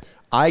 And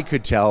I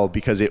could tell,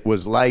 because it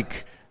was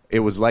like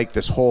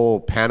this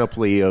whole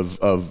panoply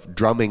of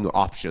drumming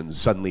options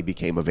suddenly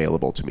became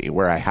available to me,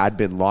 where I had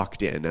been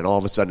locked in, and all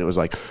of a sudden it was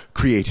like,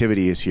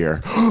 creativity is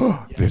here.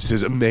 This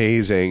is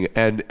amazing.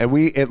 And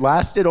it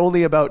lasted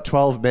only about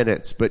 12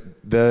 minutes, but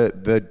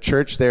the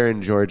church there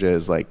in Georgia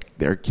is like,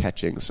 they're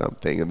catching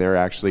something, and they're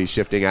actually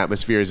shifting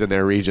atmospheres in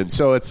their region.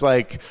 So it's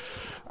like,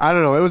 I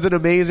don't know, it was an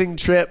amazing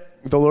trip.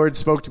 The Lord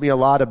spoke to me a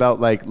lot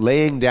about like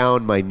laying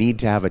down my need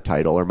to have a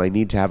title or my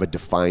need to have a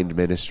defined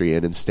ministry,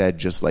 and instead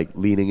just like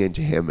leaning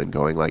into him and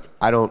going like,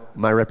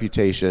 my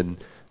reputation,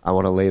 I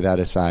want to lay that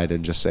aside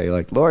and just say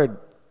like, Lord,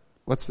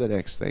 what's the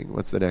next thing?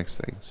 What's the next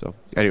thing? So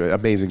anyway,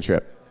 amazing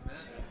trip.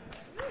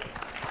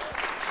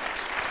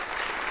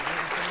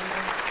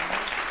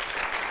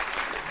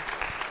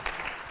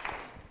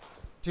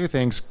 Two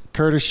things.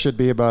 Curtis should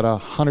be about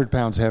 100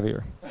 pounds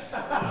heavier.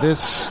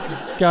 This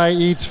guy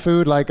eats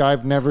food like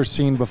I've never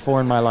seen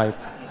before in my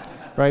life.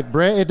 Right?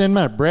 Bread, it didn't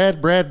matter.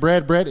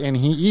 Bread, and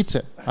he eats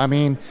it. I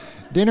mean,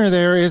 dinner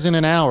there isn't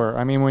an hour.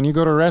 I mean, when you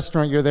go to a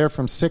restaurant, you're there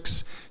from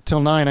 6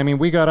 till 9. I mean,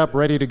 we got up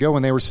ready to go,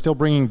 and they were still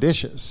bringing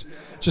dishes.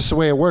 Just the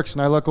way it works.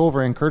 And I look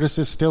over, and Curtis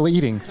is still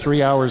eating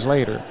 3 hours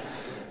later.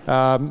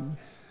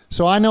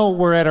 So I know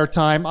we're at our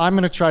time. I'm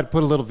going to try to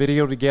put a little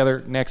video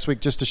together next week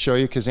just to show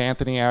you, because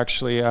Anthony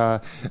actually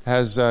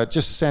has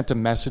just sent a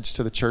message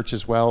to the church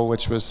as well,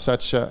 which was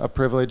such a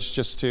privilege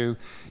just to,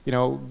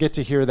 get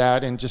to hear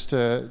that, and just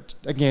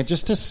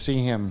to see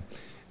him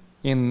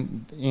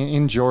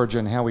in Georgia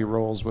and how he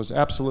rolls was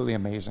absolutely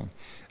amazing.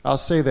 I'll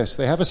say this.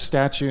 They have a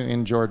statue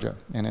in Georgia,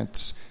 and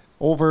it's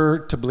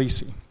over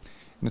Tbilisi.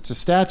 And it's a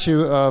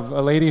statue of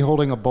a lady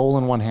holding a bowl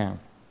in one hand.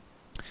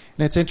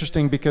 And it's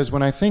interesting because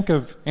when I think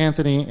of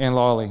Anthony and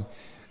Lolly,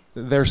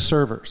 they're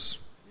servers.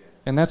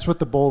 And that's what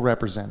the bowl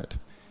represented,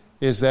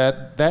 is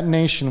that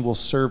nation will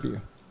serve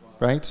you,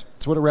 right?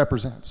 It's what it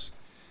represents.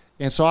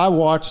 And so I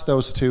watched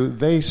those two.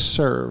 They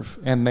serve,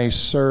 and they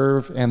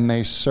serve, and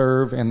they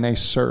serve, and they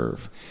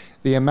serve.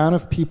 The amount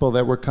of people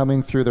that were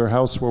coming through their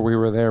house where we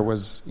were there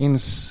was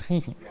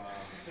insane.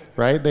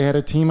 Right? They had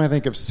a team, I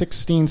think, of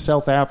 16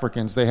 South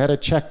Africans. They had a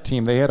Czech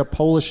team. They had a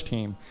Polish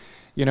team.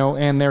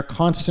 And they're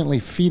constantly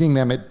feeding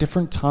them at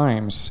different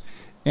times.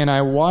 And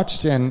I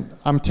watched, and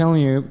I'm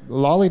telling you,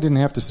 Lolly didn't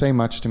have to say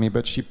much to me,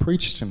 but she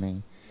preached to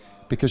me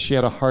because she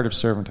had a heart of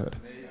servanthood.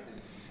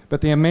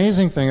 But the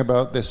amazing thing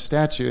about this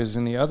statue is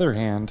in the other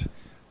hand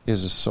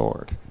is a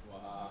sword.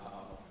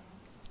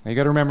 Now you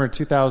got to remember in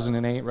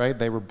 2008, right?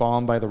 They were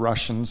bombed by the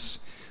Russians.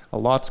 A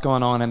lot's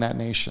gone on in that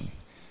nation.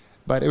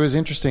 But it was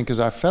interesting because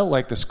I felt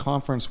like this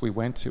conference we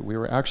went to, we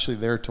were actually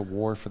there to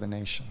war for the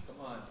nation.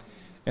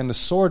 And the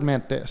sword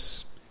meant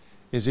this,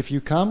 is if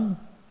you come,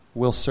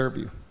 we'll serve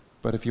you.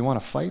 But if you want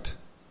to fight,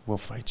 we'll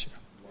fight you.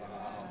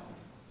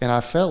 And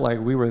I felt like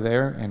we were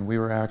there and we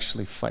were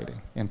actually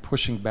fighting and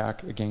pushing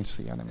back against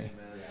the enemy.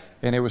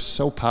 And it was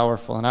so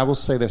powerful. And I will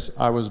say this,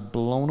 I was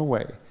blown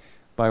away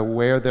by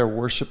where their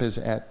worship is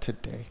at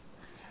today.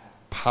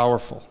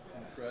 Powerful.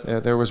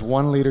 There was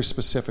one leader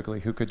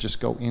specifically who could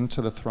just go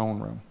into the throne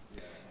room.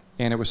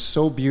 And it was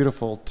so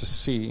beautiful to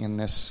see in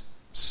this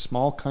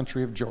small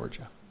country of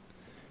Georgia,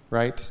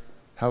 right,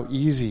 how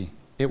easy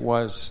it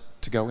was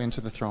to go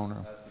into the throne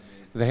room.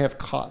 They have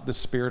caught the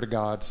Spirit of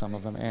God, some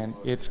of them, and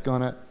it's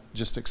going to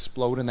just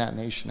explode in that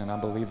nation, and I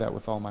believe that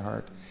with all my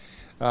heart.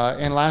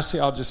 And lastly,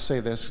 I'll just say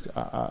this.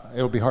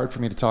 It'll be hard for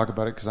me to talk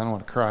about it because I don't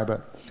want to cry,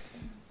 but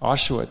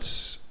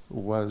Auschwitz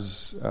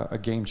was a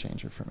game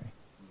changer for me.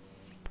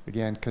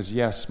 Again, because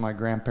yes, my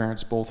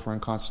grandparents both were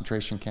in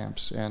concentration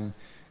camps, and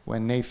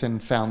when Nathan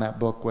found that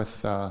book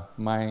with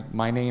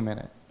my name in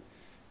it,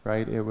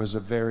 right, it was a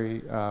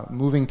very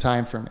moving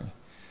time for me.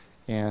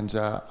 And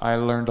I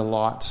learned a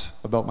lot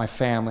about my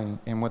family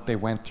and what they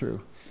went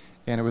through.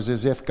 And it was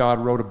as if God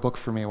wrote a book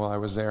for me while I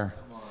was there.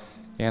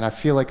 And I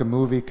feel like a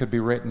movie could be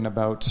written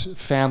about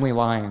family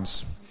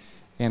lines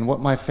and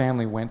what my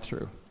family went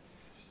through.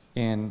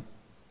 And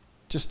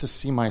just to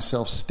see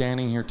myself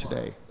standing here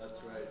today,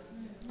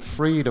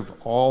 freed of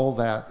all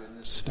that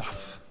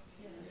stuff,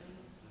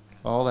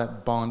 all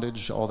that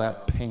bondage, all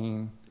that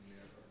pain,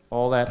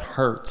 all that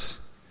hurt.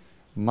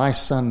 My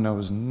son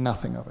knows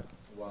nothing of it.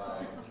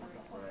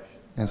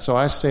 And so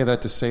I say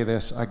that to say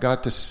this. I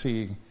got to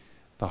see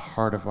the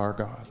heart of our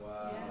God.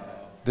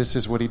 This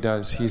is what he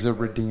does. He's a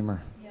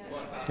redeemer.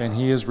 And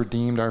he has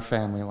redeemed our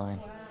family line,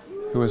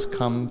 who has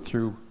come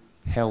through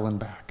hell and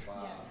back.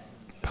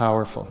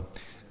 Powerful.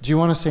 Do you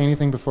want to say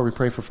anything before we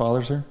pray for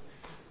fathers here?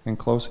 And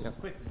close? Yeah.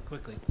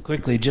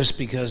 Quickly, just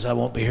because I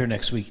won't be here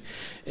next week,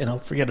 and I'll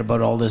forget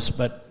about all this,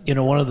 but,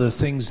 one of the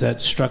things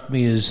that struck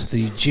me is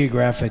the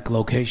geographic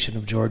location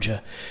of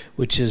Georgia,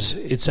 which is,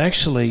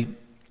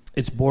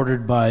 it's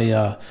bordered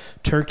by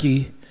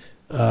Turkey,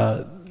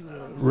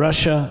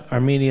 Russia,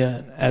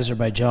 Armenia, and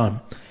Azerbaijan.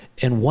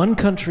 And one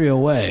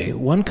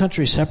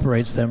country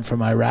separates them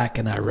from Iraq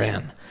and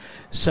Iran.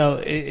 So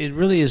it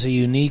really is a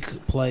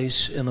unique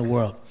place in the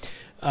world.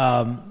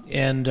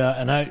 And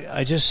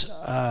I just,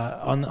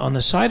 on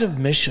the side of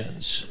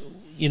missions,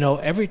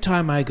 every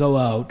time I go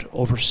out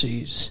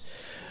overseas,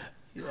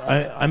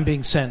 I'm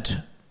being sent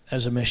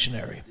as a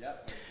missionary.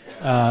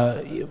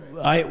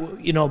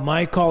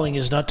 My calling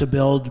is not to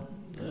build,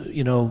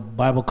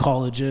 Bible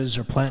colleges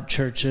or plant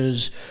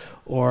churches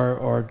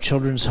or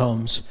children's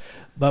homes,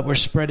 but we're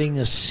spreading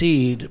a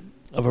seed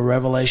of a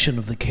revelation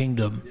of the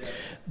kingdom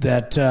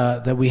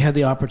that we had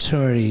the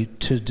opportunity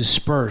to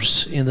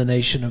disperse in the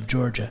nation of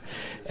Georgia.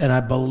 And I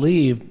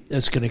believe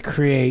it's going to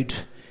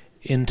create,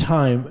 in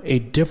time, a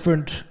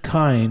different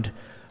kind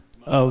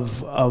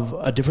of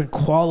a different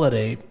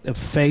quality of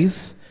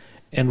faith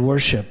and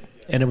worship.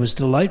 And it was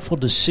delightful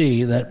to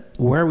see that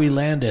where we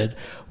landed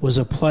was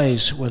a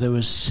place where there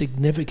was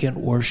significant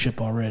worship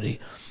already,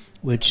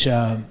 which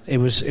it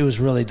was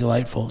really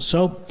delightful.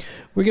 So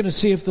we're going to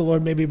see if the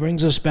Lord maybe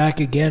brings us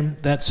back again.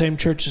 That same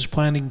church is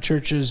planting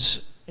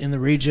churches in the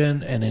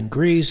region and in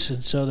Greece,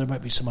 and so there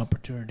might be some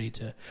opportunity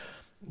to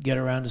get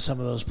around to some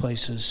of those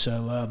places.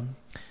 So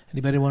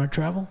anybody want to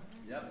travel?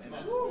 Yep.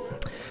 Amen.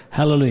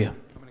 Hallelujah.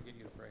 I'm going to get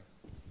you to pray.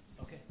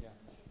 Okay. Yeah.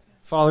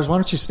 Fathers, why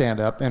don't you stand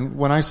up? And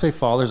when I say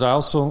fathers, I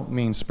also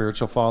mean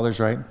spiritual fathers,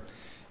 right?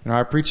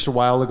 I preached a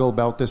while ago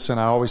about this, and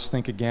I always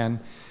think again,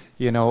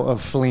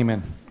 of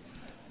Philemon.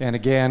 And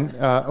again,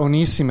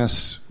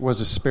 Onesimus was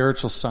a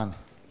spiritual son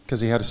because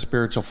he had a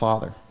spiritual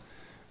father,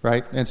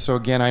 right? And so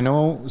again, I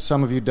know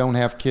some of you don't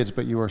have kids,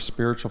 but you are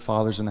spiritual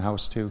fathers in the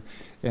house too.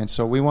 And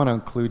so we want to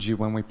include you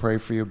when we pray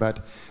for you.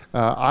 But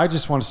I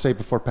just want to say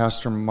before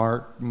Pastor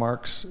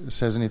Mark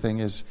says anything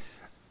is,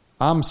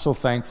 I'm so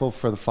thankful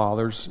for the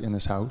fathers in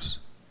this house.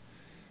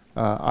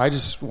 I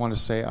just want to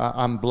say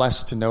I'm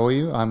blessed to know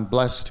you. I'm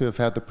blessed to have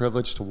had the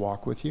privilege to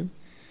walk with you.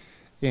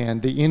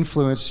 And the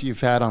influence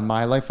you've had on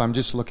my life, I'm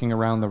just looking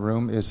around the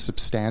room, is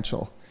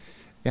substantial.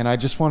 And I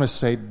just want to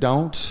say,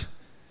 don't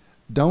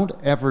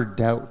ever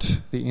doubt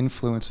the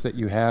influence that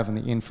you have and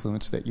the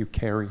influence that you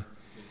carry.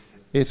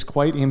 It's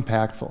quite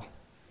impactful.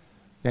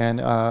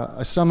 And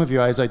some of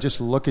you, as I just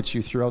look at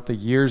you throughout the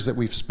years that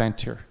we've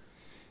spent here,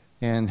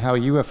 and how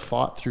you have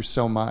fought through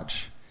so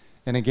much.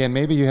 And again,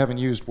 maybe you haven't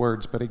used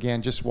words, but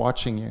again, just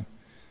watching you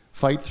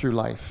fight through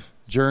life,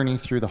 journey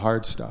through the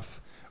hard stuff,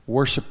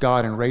 worship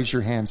God and raise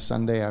your hands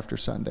Sunday after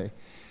Sunday,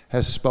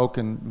 has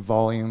spoken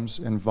volumes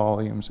and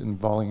volumes and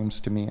volumes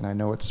to me, and I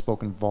know it's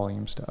spoken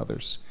volumes to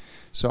others.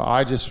 So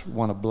I just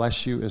want to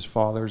bless you as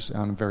fathers,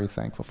 and I'm very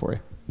thankful for you.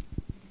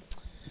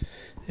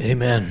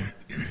 Amen.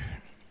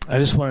 I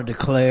just want to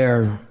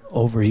declare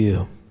over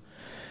you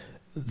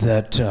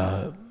that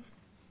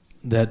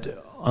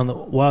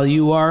while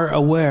you are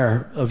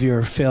aware of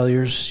your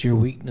failures, your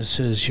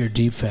weaknesses, your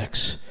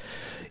defects,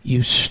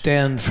 you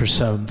stand for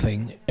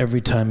something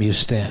every time you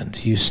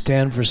stand. You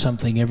stand for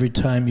something every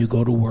time you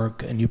go to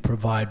work and you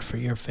provide for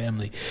your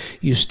family.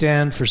 You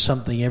stand for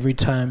something every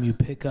time you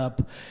pick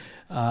up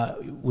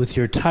with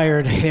your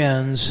tired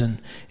hands and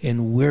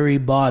in weary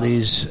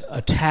bodies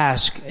a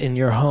task in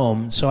your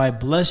home. So I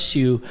bless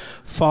you,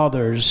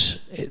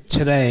 fathers,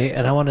 today,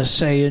 and I want to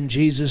say in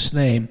Jesus'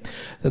 name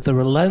that the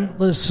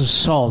relentless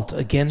assault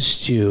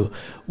against you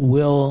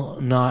will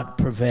not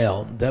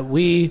prevail, that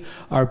we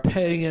are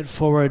paying it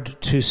forward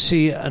to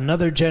see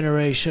another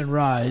generation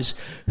rise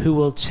who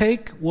will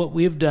take what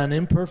we've done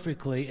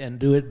imperfectly and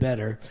do it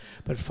better.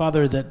 But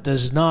Father, that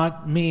does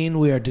not mean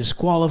we are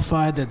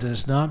disqualified. That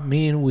does not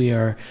mean we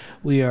have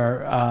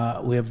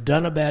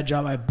done a bad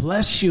job. I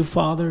bless you,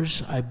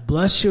 fathers. I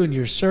bless you in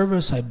your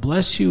service. I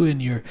bless you in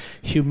your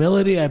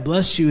humility. I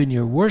bless you in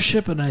your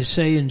worship. And I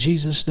say in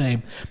Jesus'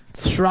 name,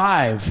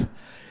 thrive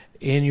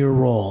in your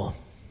role.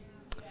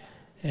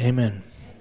 Amen.